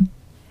 like,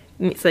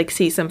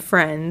 see some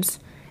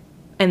friends.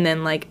 And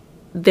then, like,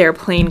 their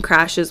plane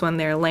crashes when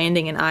they're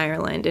landing in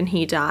Ireland, and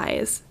he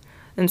dies.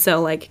 And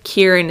so, like,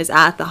 Kieran is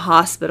at the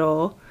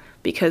hospital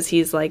because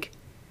he's, like,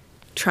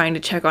 trying to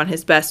check on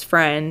his best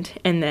friend,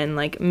 and then,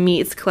 like,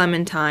 meets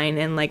Clementine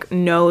and, like,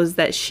 knows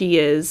that she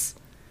is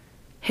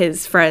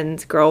his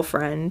friend's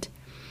girlfriend.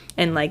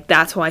 And, like,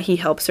 that's why he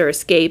helps her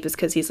escape, is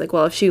because he's like,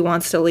 well, if she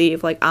wants to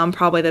leave, like, I'm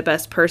probably the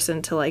best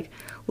person to, like,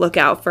 look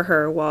out for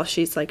her while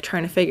she's, like,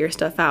 trying to figure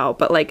stuff out.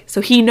 But, like,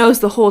 so he knows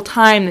the whole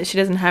time that she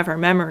doesn't have her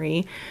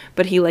memory,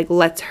 but he, like,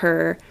 lets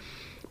her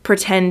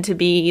pretend to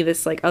be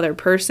this, like, other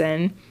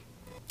person.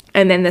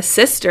 And then the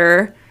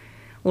sister,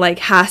 like,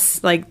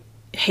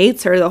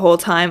 hates her the whole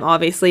time,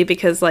 obviously,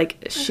 because,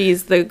 like,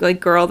 she's the, like,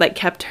 girl that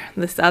kept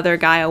this other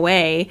guy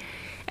away.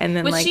 And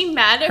then, was she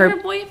mad at her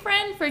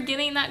boyfriend for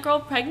getting that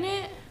girl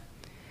pregnant?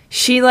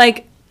 She,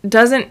 like,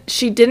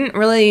 didn't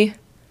really,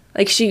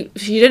 like, she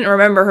didn't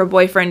remember her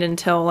boyfriend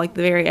until, like,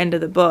 the very end of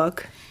the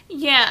book.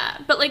 Yeah,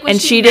 but, like,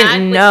 was she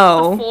didn't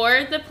know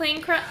before the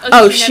plane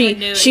crash?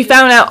 She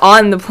found out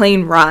on the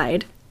plane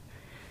ride.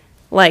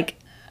 Like,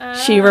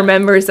 she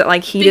remembers that,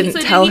 like, he didn't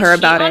tell her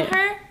about it.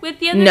 with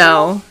the other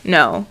girl?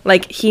 No.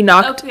 Like, he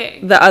knocked Okay.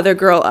 the other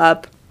girl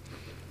up,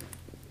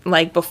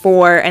 like,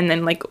 before, and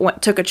then, like,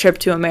 took a trip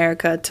to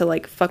America to,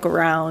 like, fuck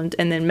around,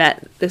 and then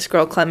met this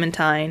girl,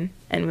 Clementine,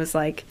 and was,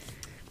 like,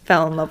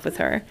 fell in love with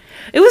her.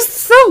 It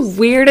was the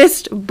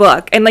weirdest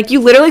book. And, like, you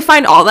literally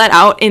find all that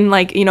out in,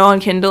 like, you know, on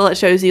Kindle, it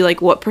shows you,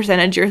 like, what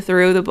percentage you're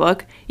through the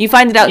book. You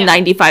find it out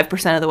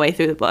 95% of the way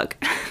through the book.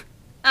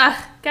 God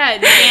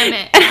damn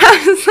it. And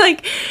I was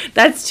like,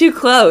 that's too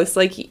close.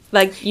 Like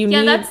you need...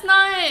 Yeah, that's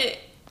not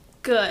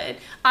good.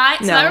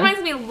 So that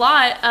reminds me a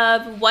lot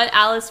of What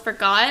Alice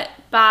Forgot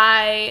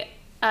by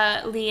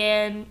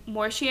Leanne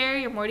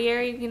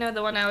Mortieri, you know,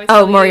 the one I always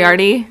Oh,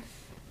 Moriarty?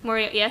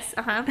 Yes,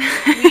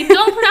 We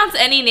don't pronounce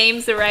any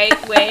names the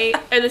right way,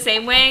 or the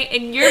same way,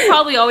 and you're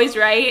probably always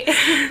right.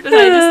 But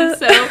I just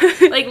said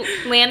so. Like,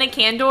 Lana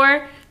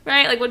Condor,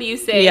 right? Like, what do you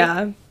say?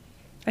 Yeah.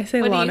 I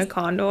say Lana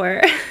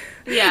Condor.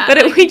 Yeah. But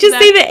like, we just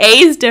say the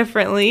A's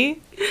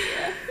differently.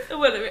 Yeah.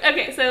 Whatever.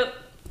 Okay, so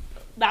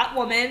that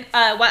woman,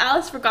 What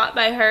Alice Forgot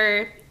by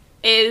her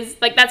is,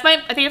 like, I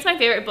think it's my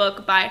favorite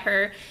book by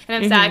her,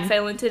 and I'm sad because I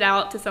lent it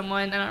out to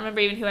someone. I don't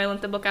remember even who I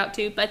lent the book out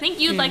to, but I think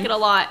you'd like it a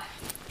lot.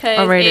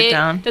 I'll write it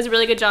down. Does a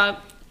really good job.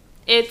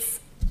 Here,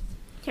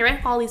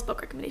 write all these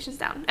book recommendations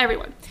down,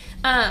 everyone.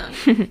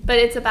 But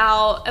it's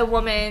about a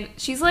woman.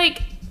 She's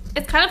like,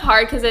 it's kind of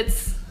hard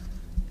because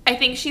I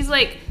think she's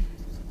like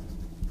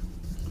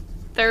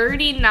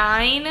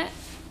 39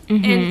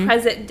 in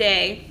present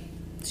day.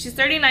 She's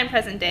 39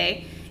 present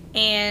day,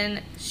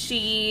 and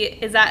she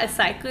is at a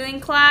cycling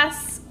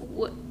class,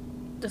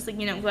 just like,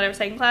 you know, whatever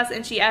cycling class,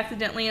 and she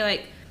accidentally,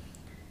 like,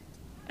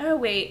 oh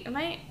wait,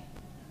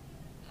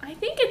 I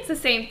think it's the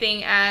same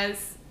thing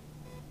as,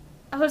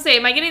 I was going to say,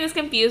 am I getting this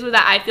confused with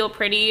That I Feel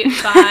Pretty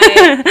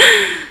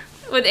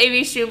with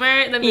Amy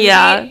Schumer, the movie?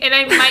 Yeah. And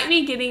I might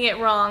be getting it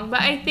wrong, but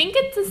I think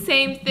it's the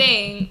same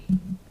thing,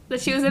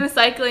 that she was in a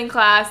cycling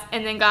class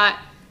and then got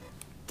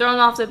thrown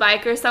off the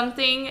bike or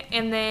something,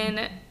 and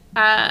then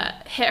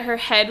hit her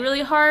head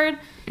really hard,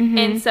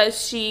 and so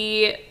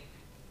she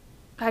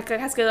has to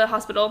go to the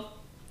hospital.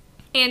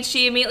 And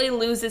she immediately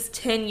loses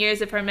 10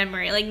 years of her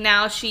memory. Like,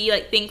 now she,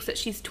 like, thinks that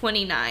she's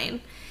 29.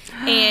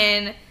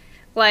 And,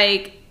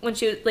 like, when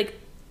she was, like,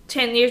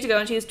 10 years ago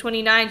when she was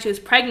 29, she was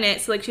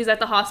pregnant. So, like, she was at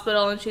the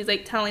hospital and she's,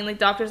 like, telling, like,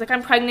 doctors, like,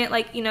 I'm pregnant.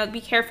 Like, you know,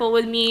 be careful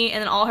with me.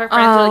 And then all her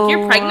friends were like,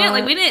 you're pregnant?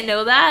 Like, we didn't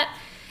know that.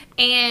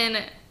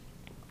 And,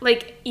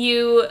 like,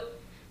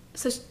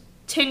 so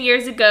 10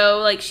 years ago,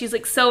 like, she's,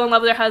 like, so in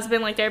love with her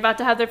husband. Like, they're about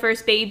to have their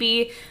first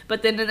baby.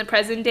 But then in the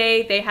present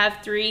day, they have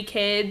 3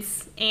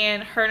 kids.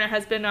 And her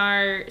husband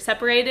are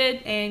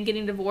separated and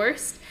getting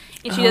divorced.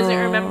 And she doesn't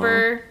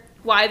remember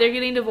why they're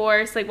getting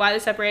divorced, like, why they're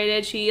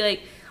separated. She,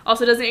 like,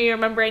 also doesn't even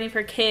remember any of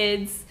her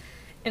kids.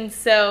 And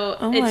so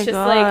it's just,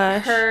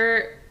 like,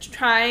 her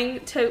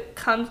trying to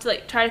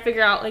try to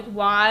figure out, like,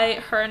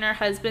 why her and her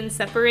husband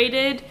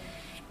separated.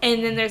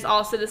 And then there's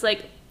also this,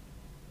 like,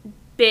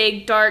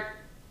 big,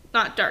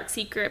 not dark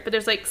secret, but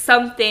there's, like,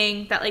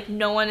 something that, like,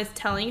 no one is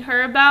telling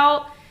her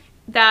about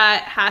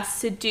that has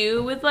to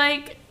do with,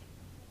 like,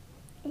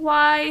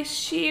 why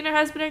she and her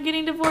husband are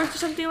getting divorced or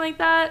something like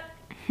that.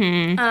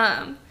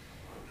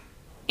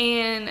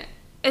 And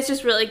it's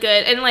just really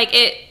good. And, like,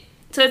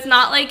 so it's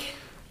not like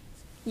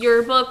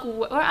your book,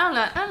 or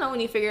I don't know when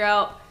you figure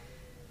out.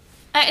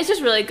 It's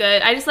just really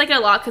good. I just like it a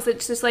lot because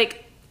it's just,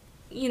 like,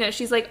 you know,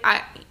 she's like,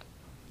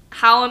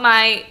 how am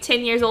I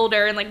 10 years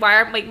older, and, like,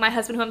 why are, like, my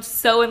husband, who I'm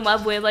so in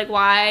love with, like,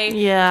 why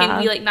can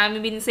we, like, not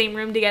even be in the same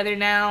room together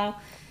now?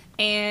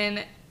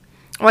 And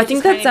well, I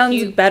think that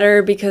sounds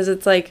better because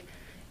it's, like,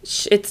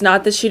 it's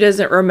not that she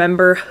doesn't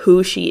remember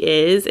who she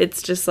is.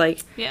 It's just, like,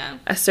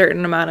 a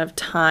certain amount of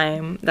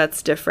time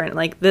that's different.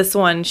 Like, this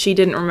one, she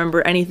didn't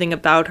remember anything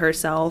about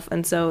herself,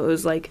 and so it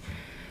was, like,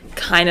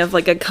 kind of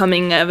like a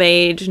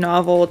coming-of-age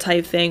novel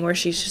type thing where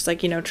she's just,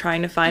 like, you know,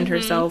 trying to find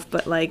herself,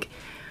 but, like,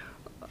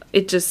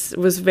 it just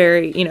was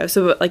very, you know,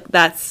 so, like,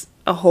 that's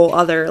a whole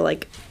other,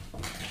 like,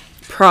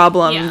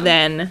 problem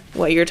than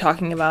what you're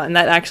talking about, and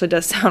that actually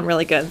does sound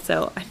really good,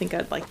 so I think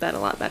I'd like that a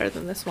lot better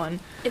than this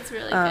one. It's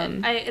really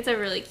good. It's a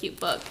really cute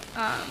book.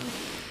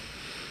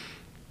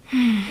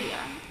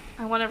 Yeah,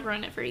 I want to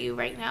ruin it for you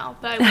right now,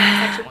 but I wouldn't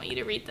actually want you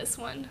to read this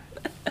one.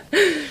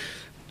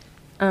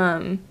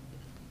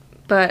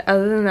 But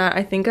other than that,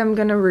 I think I'm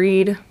gonna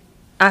read,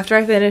 after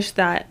I finish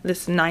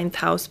this Ninth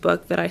House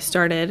book that I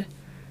started,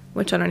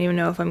 which I don't even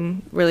know if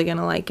I'm really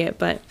gonna like it,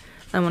 but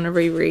I want to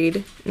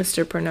reread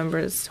Mr.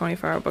 Penumbra's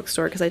 24-Hour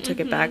Bookstore because I took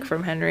it back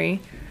from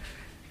Henry.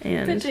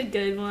 And such a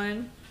good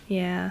one.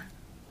 Yeah.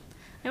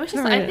 I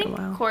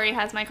think Corey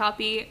has my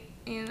copy,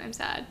 and I'm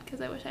sad because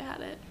I wish I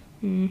had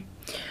it.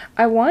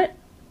 I want,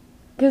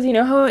 because you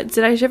know how,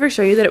 did I ever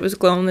show you that it was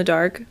glow in the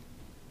dark?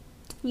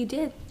 You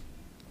did.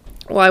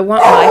 Well, I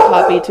want my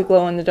copy to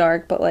glow in the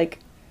dark, but, like,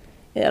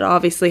 it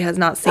obviously has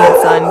not seen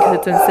sun because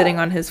it's been sitting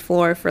on his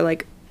floor for,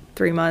 like,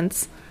 3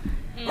 months.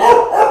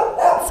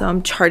 So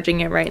I'm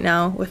charging it right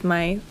now with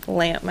my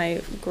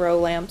grow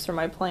lamps for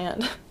my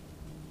plant.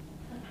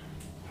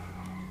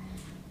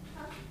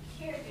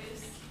 Here,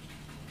 Goose.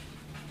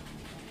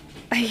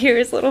 I hear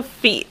his little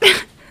feet.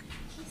 He's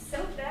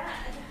so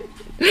bad.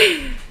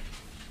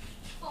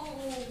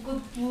 Oh,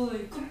 good boy,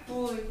 good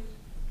boy.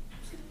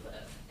 Just gonna put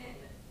up in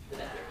the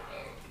bathroom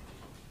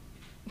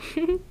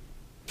there.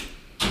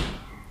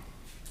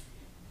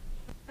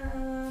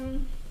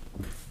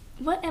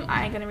 What am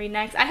I gonna read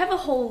next? I have a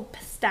whole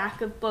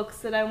stack of books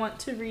that I want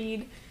to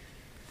read,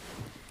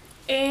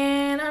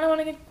 and I don't want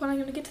to get when I'm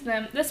gonna get to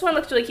them. This one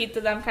looks really cute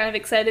that I'm kind of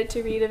excited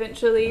to read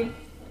eventually.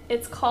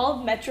 It's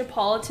called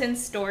Metropolitan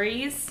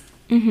Stories,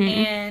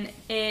 and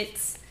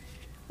it's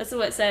that's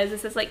what it says. It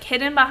says like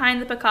hidden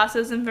behind the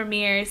Picassos and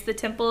Vermeers, the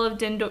Temple of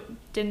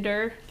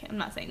Dinder. I'm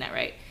not saying that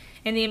right.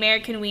 In the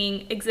American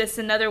wing exists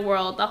another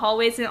world, the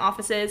hallways and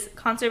offices,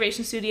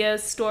 conservation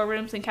studios,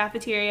 storerooms, and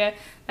cafeteria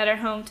that are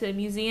home to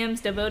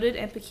museums, devoted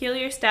and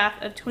peculiar staff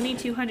of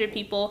 2,200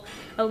 people,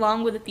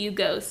 along with a few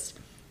ghosts.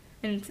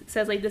 And it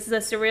says, like, this is a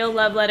surreal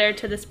love letter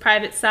to this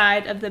private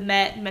side of the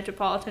Met.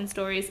 Metropolitan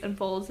Stories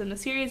unfolds in a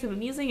series of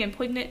amusing and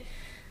poignant...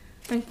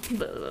 Blah,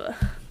 blah, blah.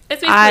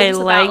 It's basically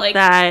just about, like,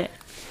 that.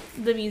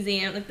 The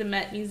museum, like, the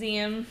Met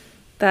Museum.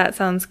 That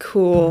sounds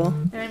cool.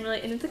 And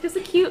and it's like just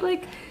a cute,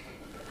 like...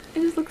 It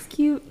just looks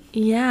cute.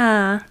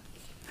 Yeah.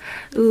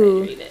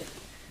 Ooh. Read it.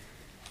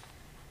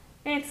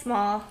 And it's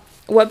small.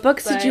 What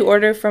books did you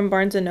order from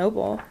Barnes &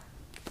 Noble?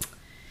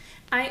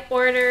 I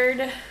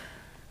ordered,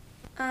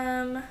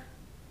 let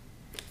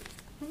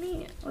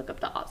me look up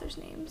the author's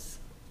names.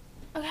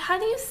 Okay, how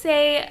do you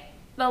say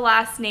the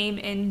last name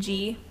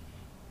NG?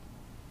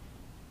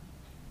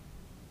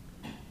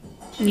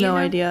 No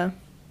idea.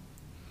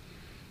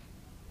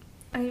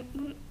 I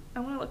want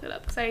to look it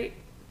up because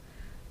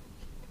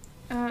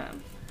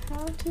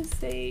how to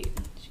say,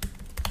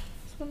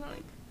 just want to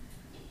like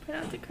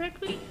pronounce it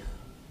correctly.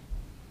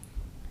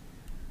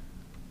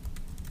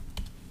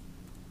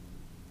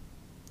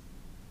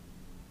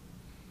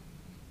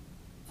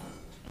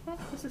 Oh,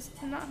 this is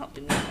not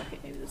helping me. Okay,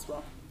 maybe this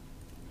will.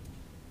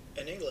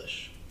 In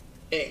English,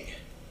 ing.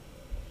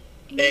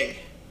 Ing.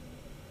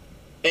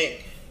 Ing.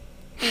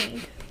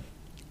 Ing.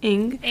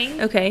 Ing?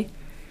 Ing. Okay.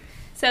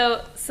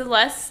 So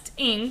Celeste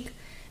Ing,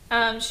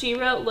 she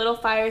wrote Little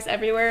Fires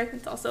Everywhere.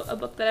 It's also a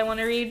book that I want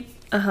to read.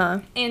 Uh-huh.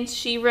 And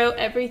she wrote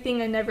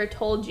Everything I Never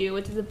Told You,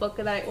 which is a book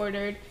that I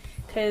ordered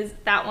because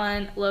that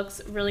one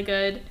looks really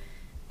good.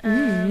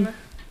 Barnes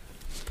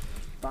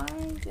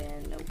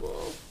and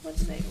Noble. What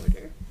did I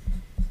order?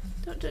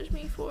 Don't judge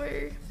me for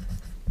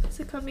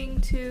succumbing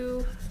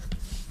to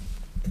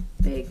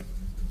big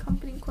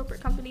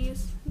corporate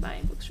companies and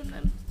buying books from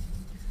them.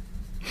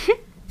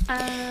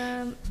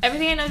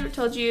 Everything I Never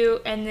Told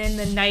You, and then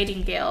The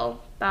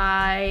Nightingale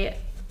by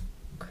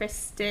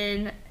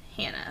Kristen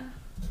Hanna.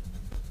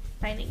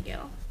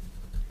 Nightingale.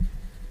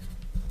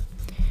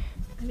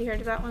 Have you heard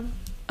of that one?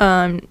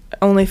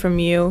 Only from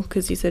you,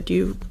 because you said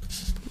you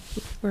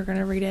were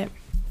gonna read it.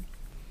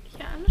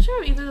 Yeah, I'm not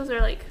sure if either of those are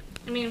like,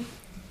 I mean,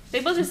 they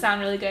both just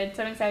sound really good,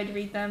 so I'm excited to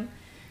read them.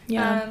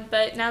 Yeah.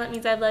 But now that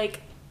means I have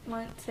like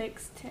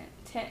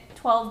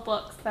 12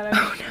 books that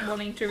I'm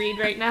wanting to read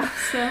right now.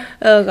 So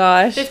Oh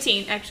gosh.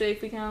 15 actually,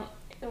 if we count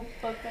the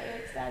book that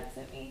Eric's dad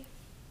sent me.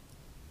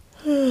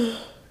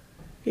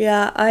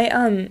 Yeah,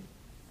 I'm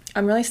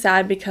really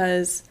sad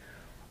because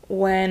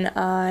when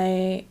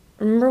I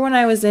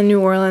was in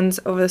New Orleans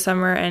over the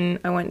summer and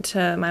I went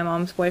to my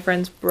mom's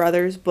boyfriend's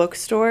brother's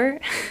bookstore.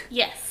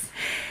 Yes.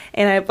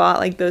 And I bought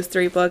like those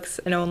 3 books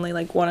and only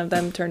like one of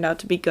them turned out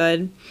to be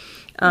good.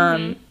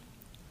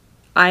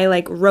 I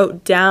like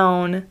wrote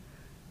down,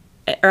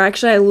 or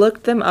actually I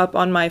looked them up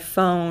on my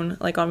phone,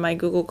 like on my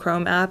Google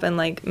Chrome app, and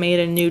like made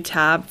a new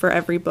tab for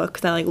every book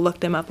because I like looked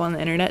them up on the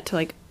internet to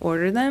like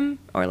order them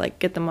or like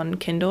get them on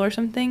Kindle or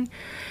something.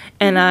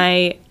 And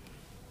I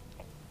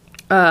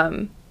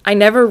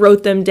never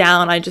wrote them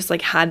down. I just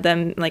like had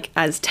them like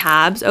as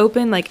tabs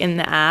open like in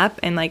the app,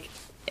 and like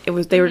they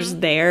were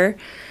just there.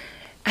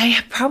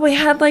 I probably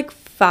had like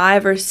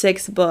 5 or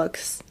 6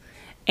 books,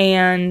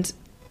 and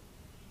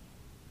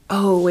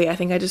oh wait, I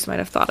think I just might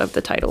have thought of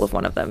the title of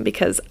one of them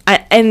because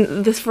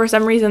for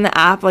some reason the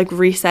app like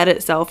reset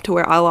itself to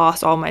where I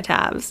lost all my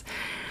tabs.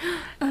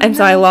 And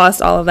so I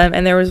lost all of them,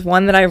 and there was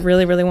one that I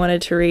really, really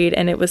wanted to read,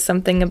 and it was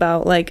something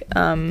about like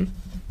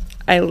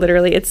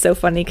it's so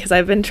funny because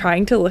I've been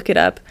trying to look it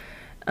up.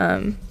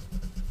 Can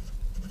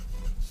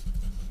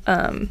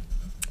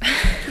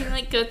you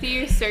like go through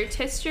your search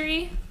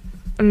history?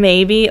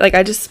 Maybe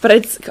but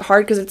it's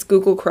hard because it's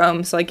Google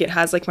Chrome, so like it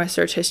has like my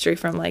search history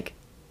from like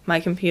my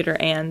computer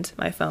and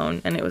my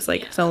phone, and it was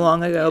like so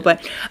long ago.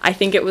 But I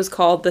think it was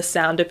called The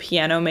Sound a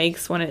Piano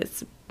Makes When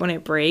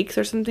It Breaks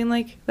or something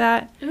like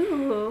that.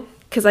 Ooh.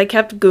 Because I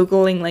kept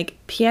Googling like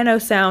piano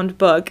sound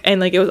book, and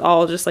like it was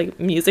all just like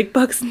music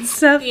books and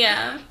stuff.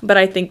 Yeah. But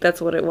I think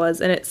that's what it was,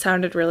 and it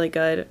sounded really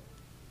good.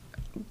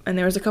 And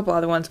there was a couple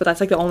other ones, but that's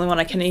like the only one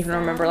I can even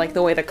remember like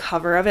the way the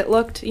cover of it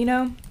looked, you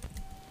know?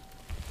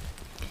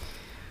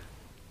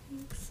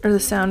 Or The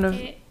Sound of...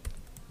 It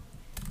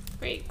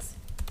Breaks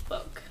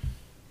book.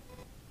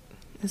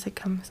 Is it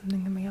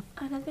something coming up?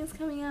 Oh, nothing's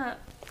coming up.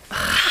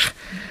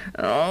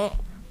 Oh.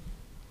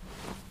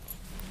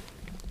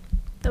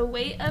 The The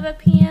Weight of a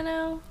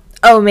Piano?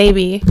 Oh,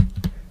 maybe.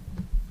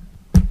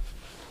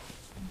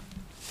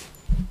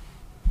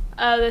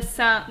 Oh, this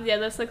sound. Yeah,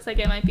 this looks like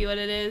it might be what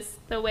it is.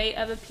 The Weight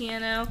of a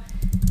Piano.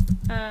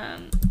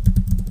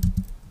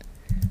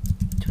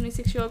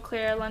 26-year-old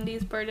Clara Lundy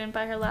is burdened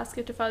by her last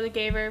gift her father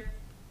gave her.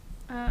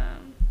 Her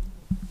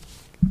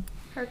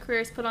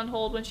career is put on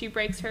hold when she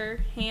breaks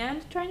her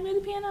hand trying to play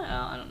the piano.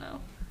 Oh, I don't know.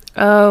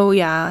 Oh,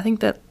 yeah. I think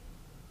that...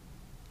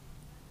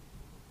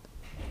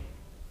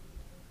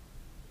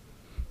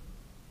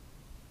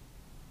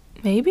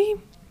 Maybe?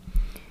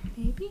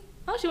 Maybe?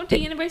 Oh, she went to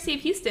the University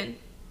of Houston.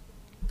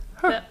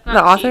 Huh. Not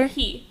The author?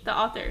 He. The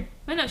author.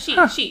 No, she.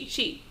 Huh.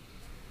 She.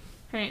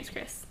 Her name's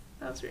Chris.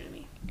 That was rude of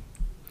me.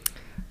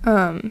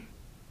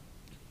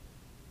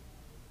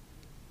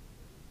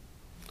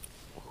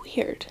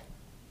 Weird.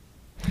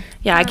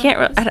 Yeah, I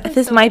can't...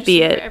 this so might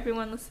be interesting it. for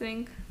everyone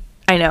listening.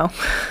 I know.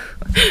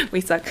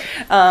 We suck.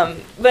 But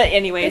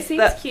anyways, It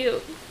seems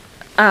cute.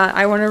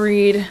 I want to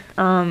read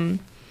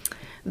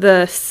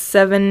The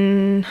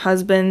 7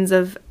 Husbands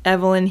of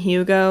Evelyn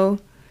Hugo.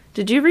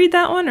 Did you read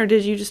that one, or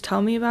did you just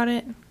tell me about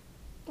it?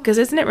 Because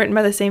isn't it written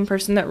by the same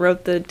person that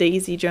wrote the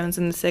Daisy Jones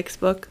and the Six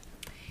book?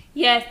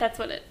 Yes, that's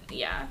what it...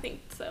 Yeah, I think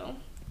so.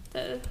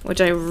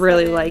 Which I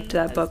really 7 liked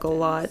that book a Husbands.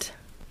 lot.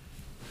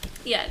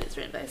 Yeah, it is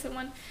written by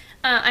someone.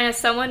 I know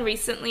someone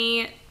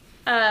recently,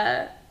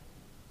 like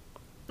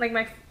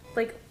my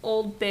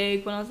old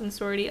big when I was in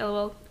sorority,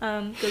 lol,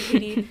 good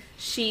PD,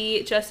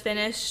 she just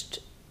finished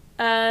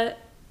what's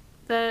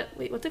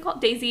it called?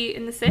 Daisy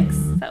in the Six?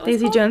 Is that what it's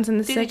Daisy called? Jones and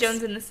the Daisy Six?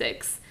 Jones and the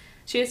Six.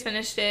 She just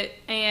finished it,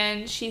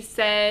 and she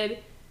said,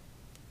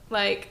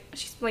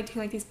 she's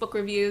doing these book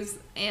reviews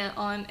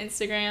on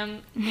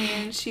Instagram,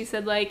 and she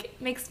said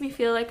makes me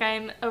feel like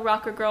I'm a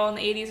rocker girl in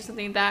the 80s or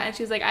something like that, and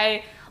she was like,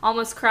 I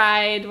almost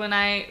cried when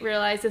I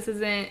realized this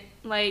isn't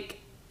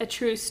a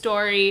true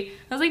story.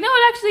 I was like, no,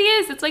 it actually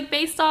is. It's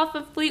based off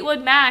of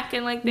Fleetwood Mac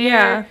and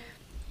their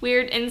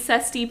weird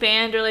incesty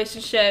band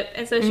relationship.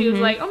 And so she was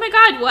like, oh my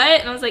god,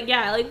 what? And I was like,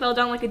 yeah, I fell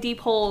down a deep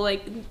hole,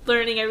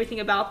 learning everything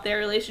about their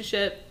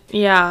relationship.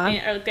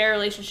 Yeah. Or their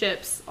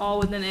relationships all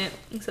within it.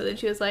 And so then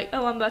she was like,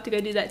 oh, I'm about to go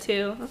do that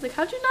too. I was like,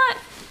 how'd you not?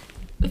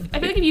 I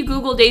feel like if you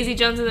Google Daisy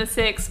Jones and the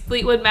Six,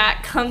 Fleetwood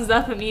Mac comes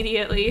up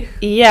immediately.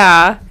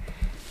 Yeah.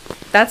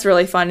 That's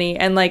really funny.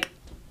 And that's...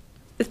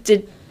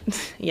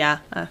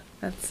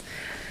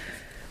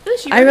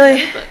 She I wrote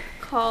really- a book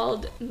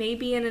called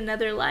Maybe in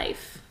Another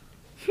Life.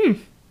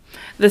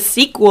 The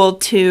sequel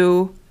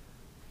to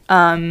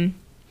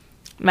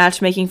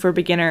Matchmaking for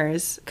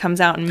Beginners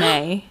comes out in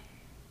May.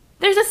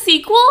 There's a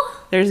sequel?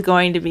 There's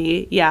going to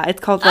be. Yeah, it's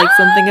called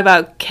something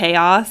about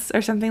chaos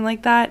or something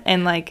like that.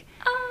 And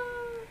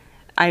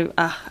I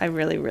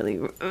really, really...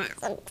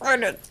 Oh,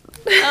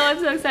 I'm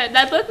so excited.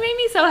 That book made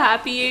me so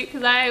happy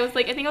because I was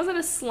I think I was in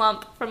a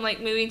slump from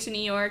moving to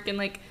New York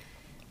and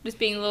just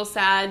being a little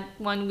sad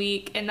one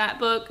week, and that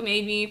book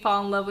made me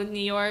fall in love with New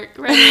York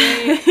right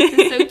away.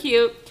 It's so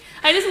cute.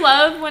 I just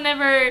love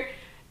whenever,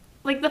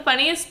 the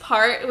funniest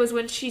part was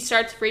when she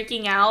starts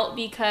freaking out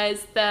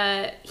because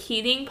the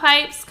heating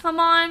pipes come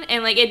on,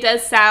 and it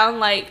does sound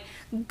like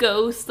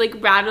ghosts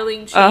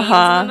rattling chains in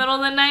the middle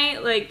of the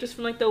night, just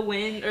from the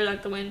wind, or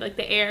not the wind,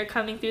 the air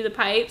coming through the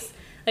pipes.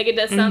 It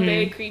does sound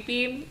very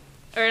creepy,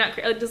 or not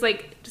just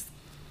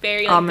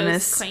very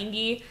ominous, ghost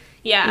clangy.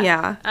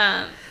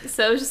 Yeah.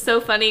 So it was just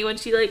so funny when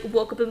she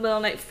woke up in the middle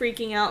of the night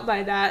freaking out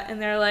by that, and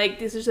they're like,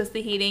 "This is just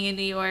the heating in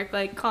New York.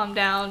 Calm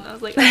down." I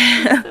was like,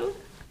 oh,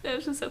 it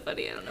was just so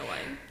funny. I don't know why.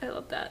 I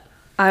love that.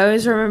 I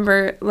always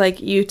remember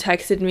you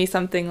texted me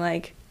something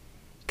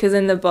because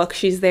in the book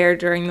she's there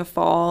during the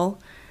fall,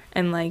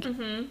 and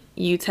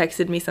you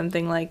texted me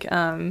something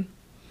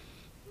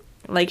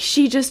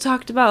she just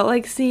talked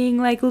about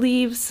seeing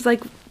leaves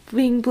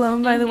being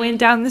blown by the wind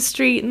down the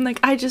street, and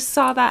I just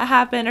saw that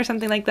happen or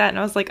something like that, and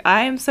I was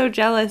I am so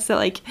jealous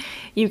that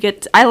you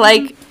get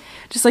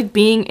just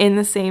being in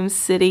the same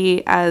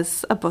city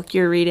as a book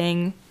you're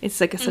reading. It's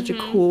such a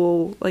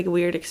cool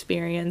weird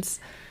experience.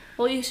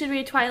 Well, you should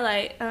read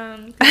Twilight. Oh, I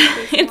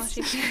know,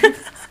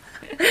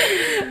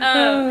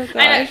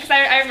 'cause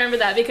I remember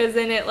that because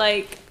then it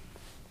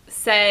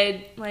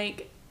said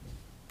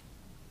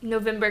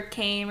November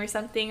came or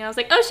something. I was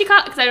like, oh, she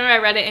caught, because I remember I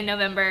read it in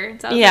November.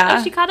 So I was like,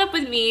 oh, she caught up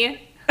with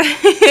me.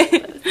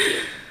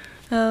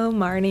 Oh,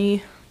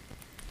 Marnie.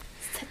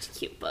 Such a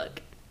cute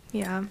book.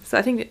 Yeah. So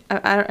I think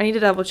I need to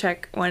double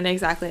check when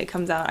exactly it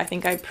comes out. I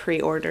think I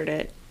pre-ordered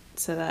it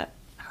so that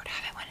I would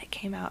have it when it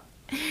came out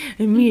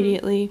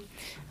immediately.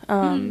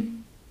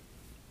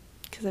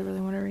 Because I really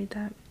want to read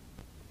that.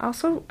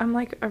 Also, I'm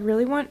I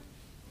really want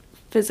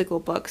physical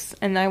books.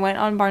 And I went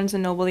on Barnes &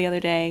 Noble the other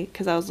day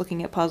because I was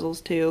looking at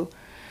puzzles too.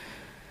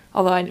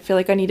 Although I feel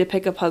I need to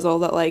pick a puzzle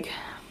that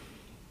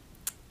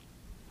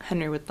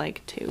Henry would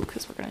like too,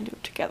 because we're gonna do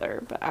it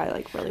together. But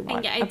I really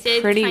want a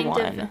pretty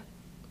one.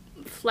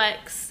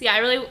 Flex.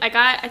 Yeah,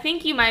 I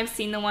think you might have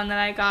seen the one that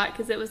I got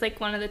because it was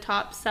one of the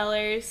top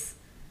sellers.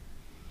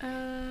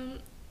 I'm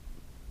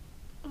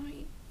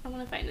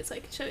want to find it so I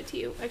can show it to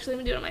you. Actually, I'm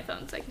going to do it on my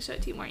phone so I can show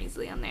it to you more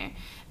easily on there.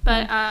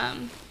 But,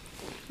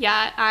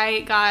 yeah,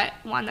 I got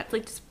one that's,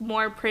 like, just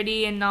more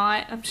pretty and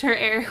not, I'm sure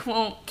Eric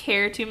won't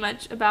care too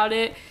much about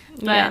it.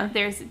 But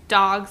there's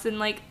dogs in,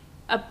 like,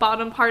 a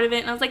bottom part of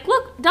it. And I was like,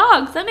 look,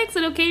 dogs, that makes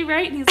it okay,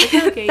 right? And he's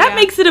like, okay, That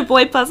makes it a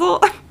boy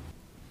puzzle.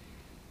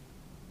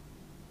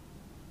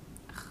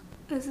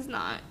 This is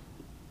not.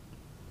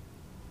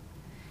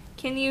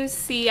 Can you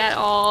see at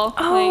all?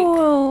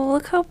 Oh,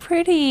 look how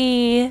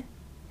pretty. It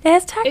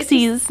has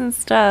taxis and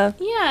stuff.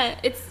 Yeah,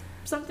 it's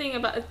something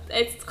about,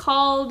 it's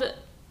called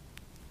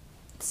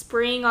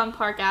Spring on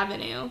Park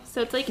Avenue.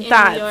 So it's like in New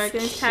York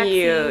and it's taxis.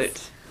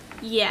 Cute.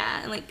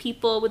 Yeah, and like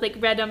people with like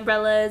red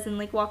umbrellas and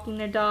like walking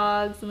their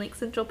dogs and like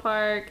Central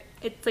Park.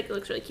 It's like, it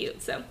looks really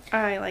cute. So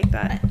I like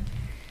that.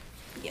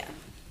 yeah.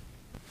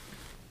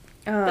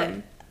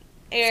 But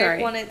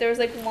Eric wanted, there was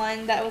like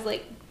one that was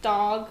like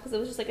dog, because it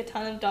was just like a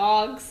ton of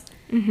dogs.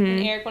 Mm-hmm.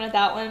 And Eric wanted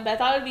that one, but I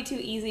thought it would be too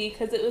easy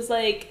because it was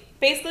like,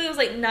 basically it was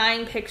like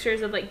 9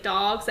 pictures of like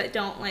dogs that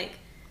don't like,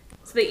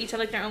 so they each have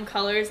like their own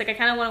colors. Like I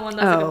kind of wanted one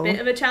that's like a bit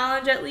of a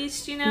challenge at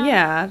least, you know?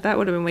 Yeah, that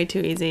would have been way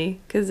too easy,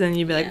 because then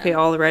you'd be like, okay,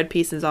 all the red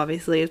pieces,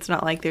 obviously. It's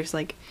not like there's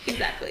like...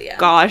 Exactly, yeah.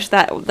 Gosh,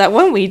 that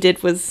one we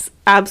did was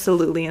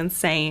absolutely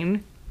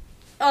insane.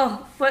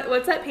 Oh,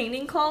 what's that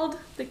painting called?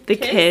 The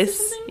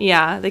Kiss?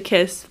 Yeah, The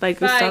Kiss by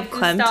Gustav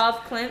Klimt. Gustav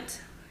Klimt.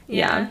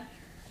 Yeah.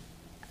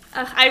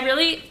 I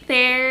really,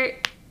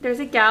 there's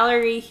a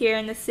gallery here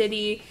in the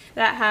city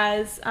that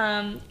has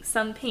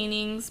some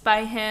paintings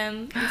by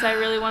him. Because I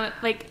really want to,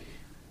 like,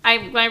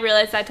 when I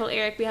realized that, I told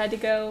Eric we had to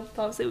go.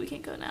 Obviously, we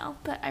can't go now,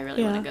 but I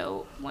really want to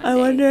go one day. I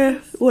wonder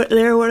if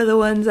they're one of the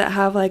ones that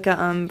have, like,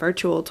 a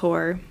virtual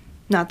tour.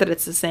 Not that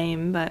it's the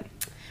same, but...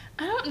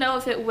 I don't know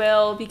if it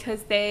will,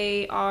 because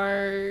it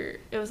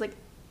was like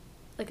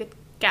a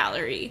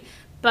gallery.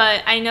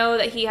 But I know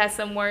that he has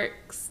some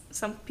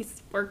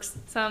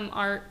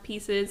art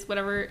pieces,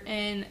 whatever,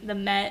 in the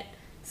Met.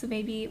 So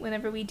maybe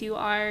whenever we do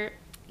our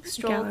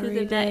stroll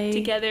through the Met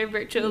together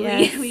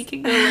virtually, we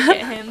can go look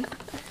at him.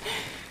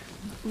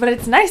 But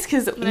it's nice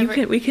because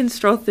we can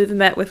stroll through the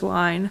Met with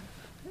wine.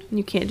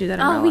 You can't do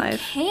that in real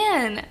life.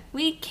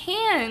 We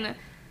can.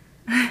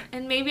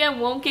 And maybe I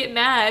won't get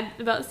mad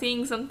about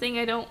seeing something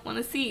I don't want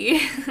to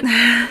see.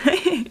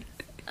 I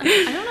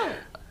don't know.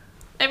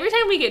 Every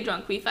time we get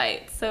drunk, we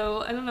fight.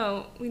 So, I don't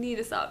know. We need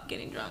to stop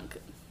getting drunk.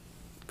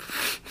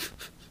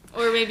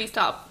 Or maybe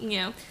stop,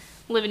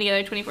 living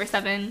together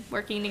 24/7,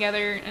 working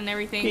together and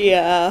everything.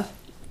 Yeah.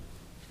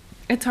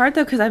 It's hard,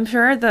 though, because I'm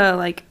sure the,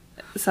 like,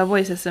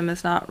 subway system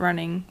is not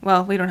running.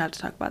 Well, we don't have to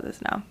talk about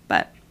this now,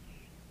 but...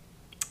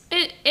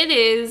 It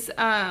is,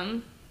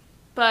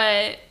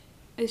 but...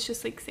 It's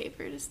just, like,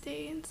 safer to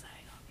stay inside,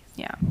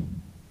 obviously. Yeah.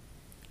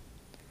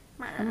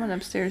 Someone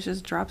upstairs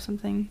just dropped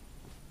something.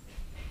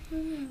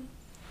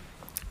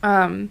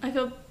 I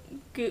feel...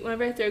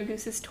 Whenever I throw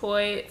Goose's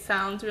toy, it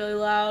sounds really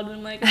loud, and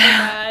I'm like, I feel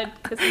bad,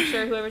 because I'm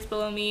sure whoever's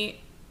below me,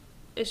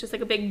 it's just,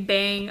 like, a big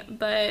bang,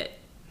 but...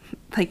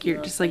 Like,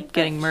 you're just, like,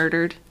 getting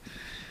murdered.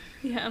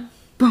 Yeah.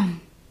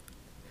 Boom.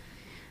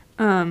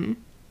 I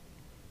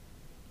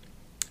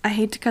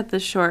hate to cut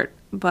this short,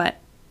 but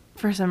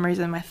for some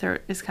reason my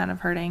throat is kind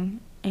of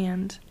hurting,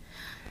 and...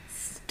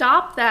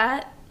 Stop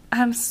that.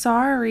 I'm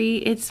sorry.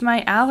 It's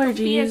my allergies.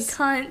 Don't be a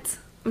cunt.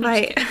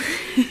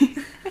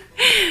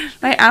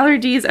 My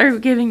allergies are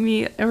giving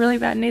me a really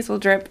bad nasal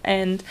drip,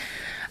 and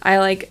I,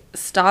 like,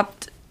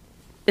 stopped...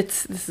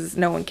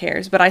 no one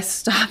cares, but I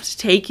stopped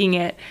taking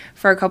it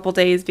for a couple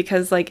days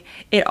because, like,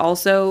 it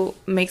also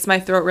makes my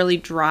throat really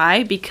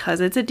dry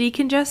because it's a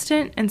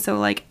decongestant, and so,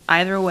 like,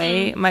 either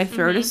way, my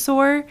throat is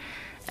sore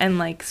and,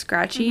 like,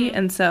 scratchy,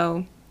 and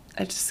so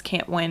I just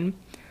can't win.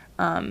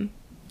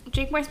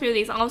 Drink more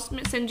smoothies. I'll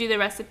send you the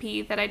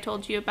recipe that I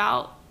told you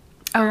about.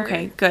 Oh,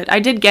 okay, good. I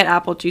did get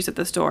apple juice at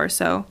the store,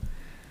 so...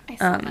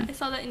 I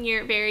saw that in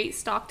your very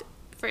stocked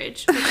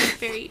fridge, which I'm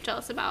very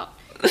jealous about.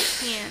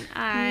 And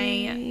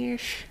I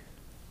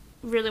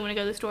really want to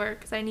go to the store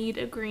because I need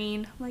a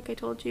green, like I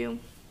told you.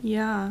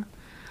 Yeah.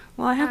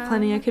 Well, I have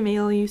plenty. I can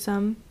mail you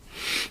some.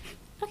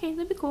 Okay,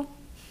 that'd be cool.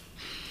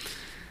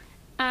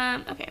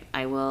 Okay,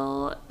 I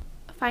will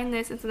find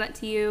this and send that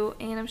to you.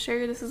 And I'm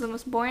sure this is the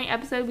most boring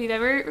episode we've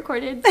ever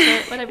recorded,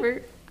 but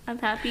whatever. I'm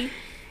happy.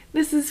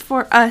 This is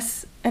for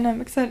us, and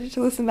I'm excited to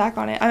listen back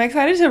on it. I'm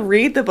excited to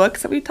read the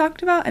books that we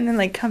talked about and then,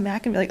 like, come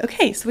back and be like,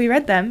 okay, so we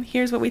read them.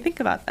 Here's what we think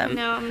about them.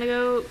 No, I'm going to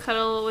go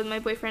cuddle with my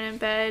boyfriend in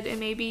bed, and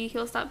maybe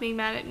he'll stop being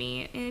mad at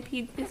me. And if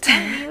he is mad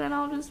at me, then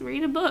I'll just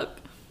read a book.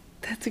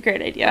 That's a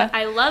great idea. But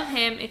I love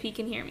him if he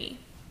can hear me.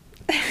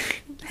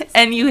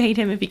 And you hate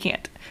him if he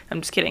can't.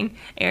 I'm just kidding.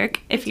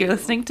 Eric, if you're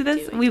listening to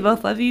this, we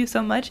both love you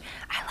so much.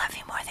 I love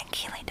you more than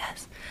Keely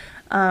does.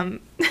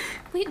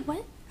 Wait,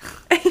 what?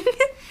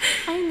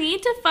 I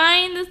need to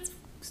find this.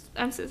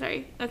 I'm so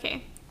sorry.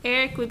 Okay.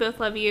 Eric, we both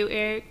love you.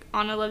 Eric,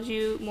 Anna loves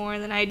you more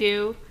than I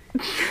do.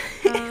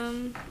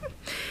 And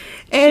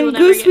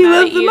Goose we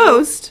love the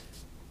most.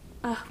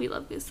 We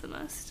love Goose the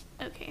most.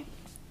 Okay.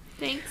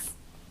 Thanks.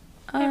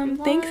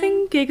 Thanks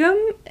and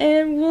Gig'em,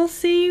 and we'll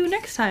see you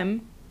next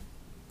time.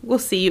 We'll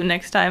see you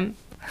next time.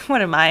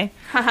 What am I?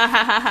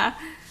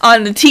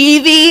 On the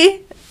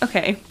TV?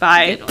 Okay,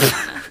 bye. Good one,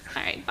 Anna.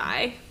 All right,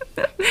 bye.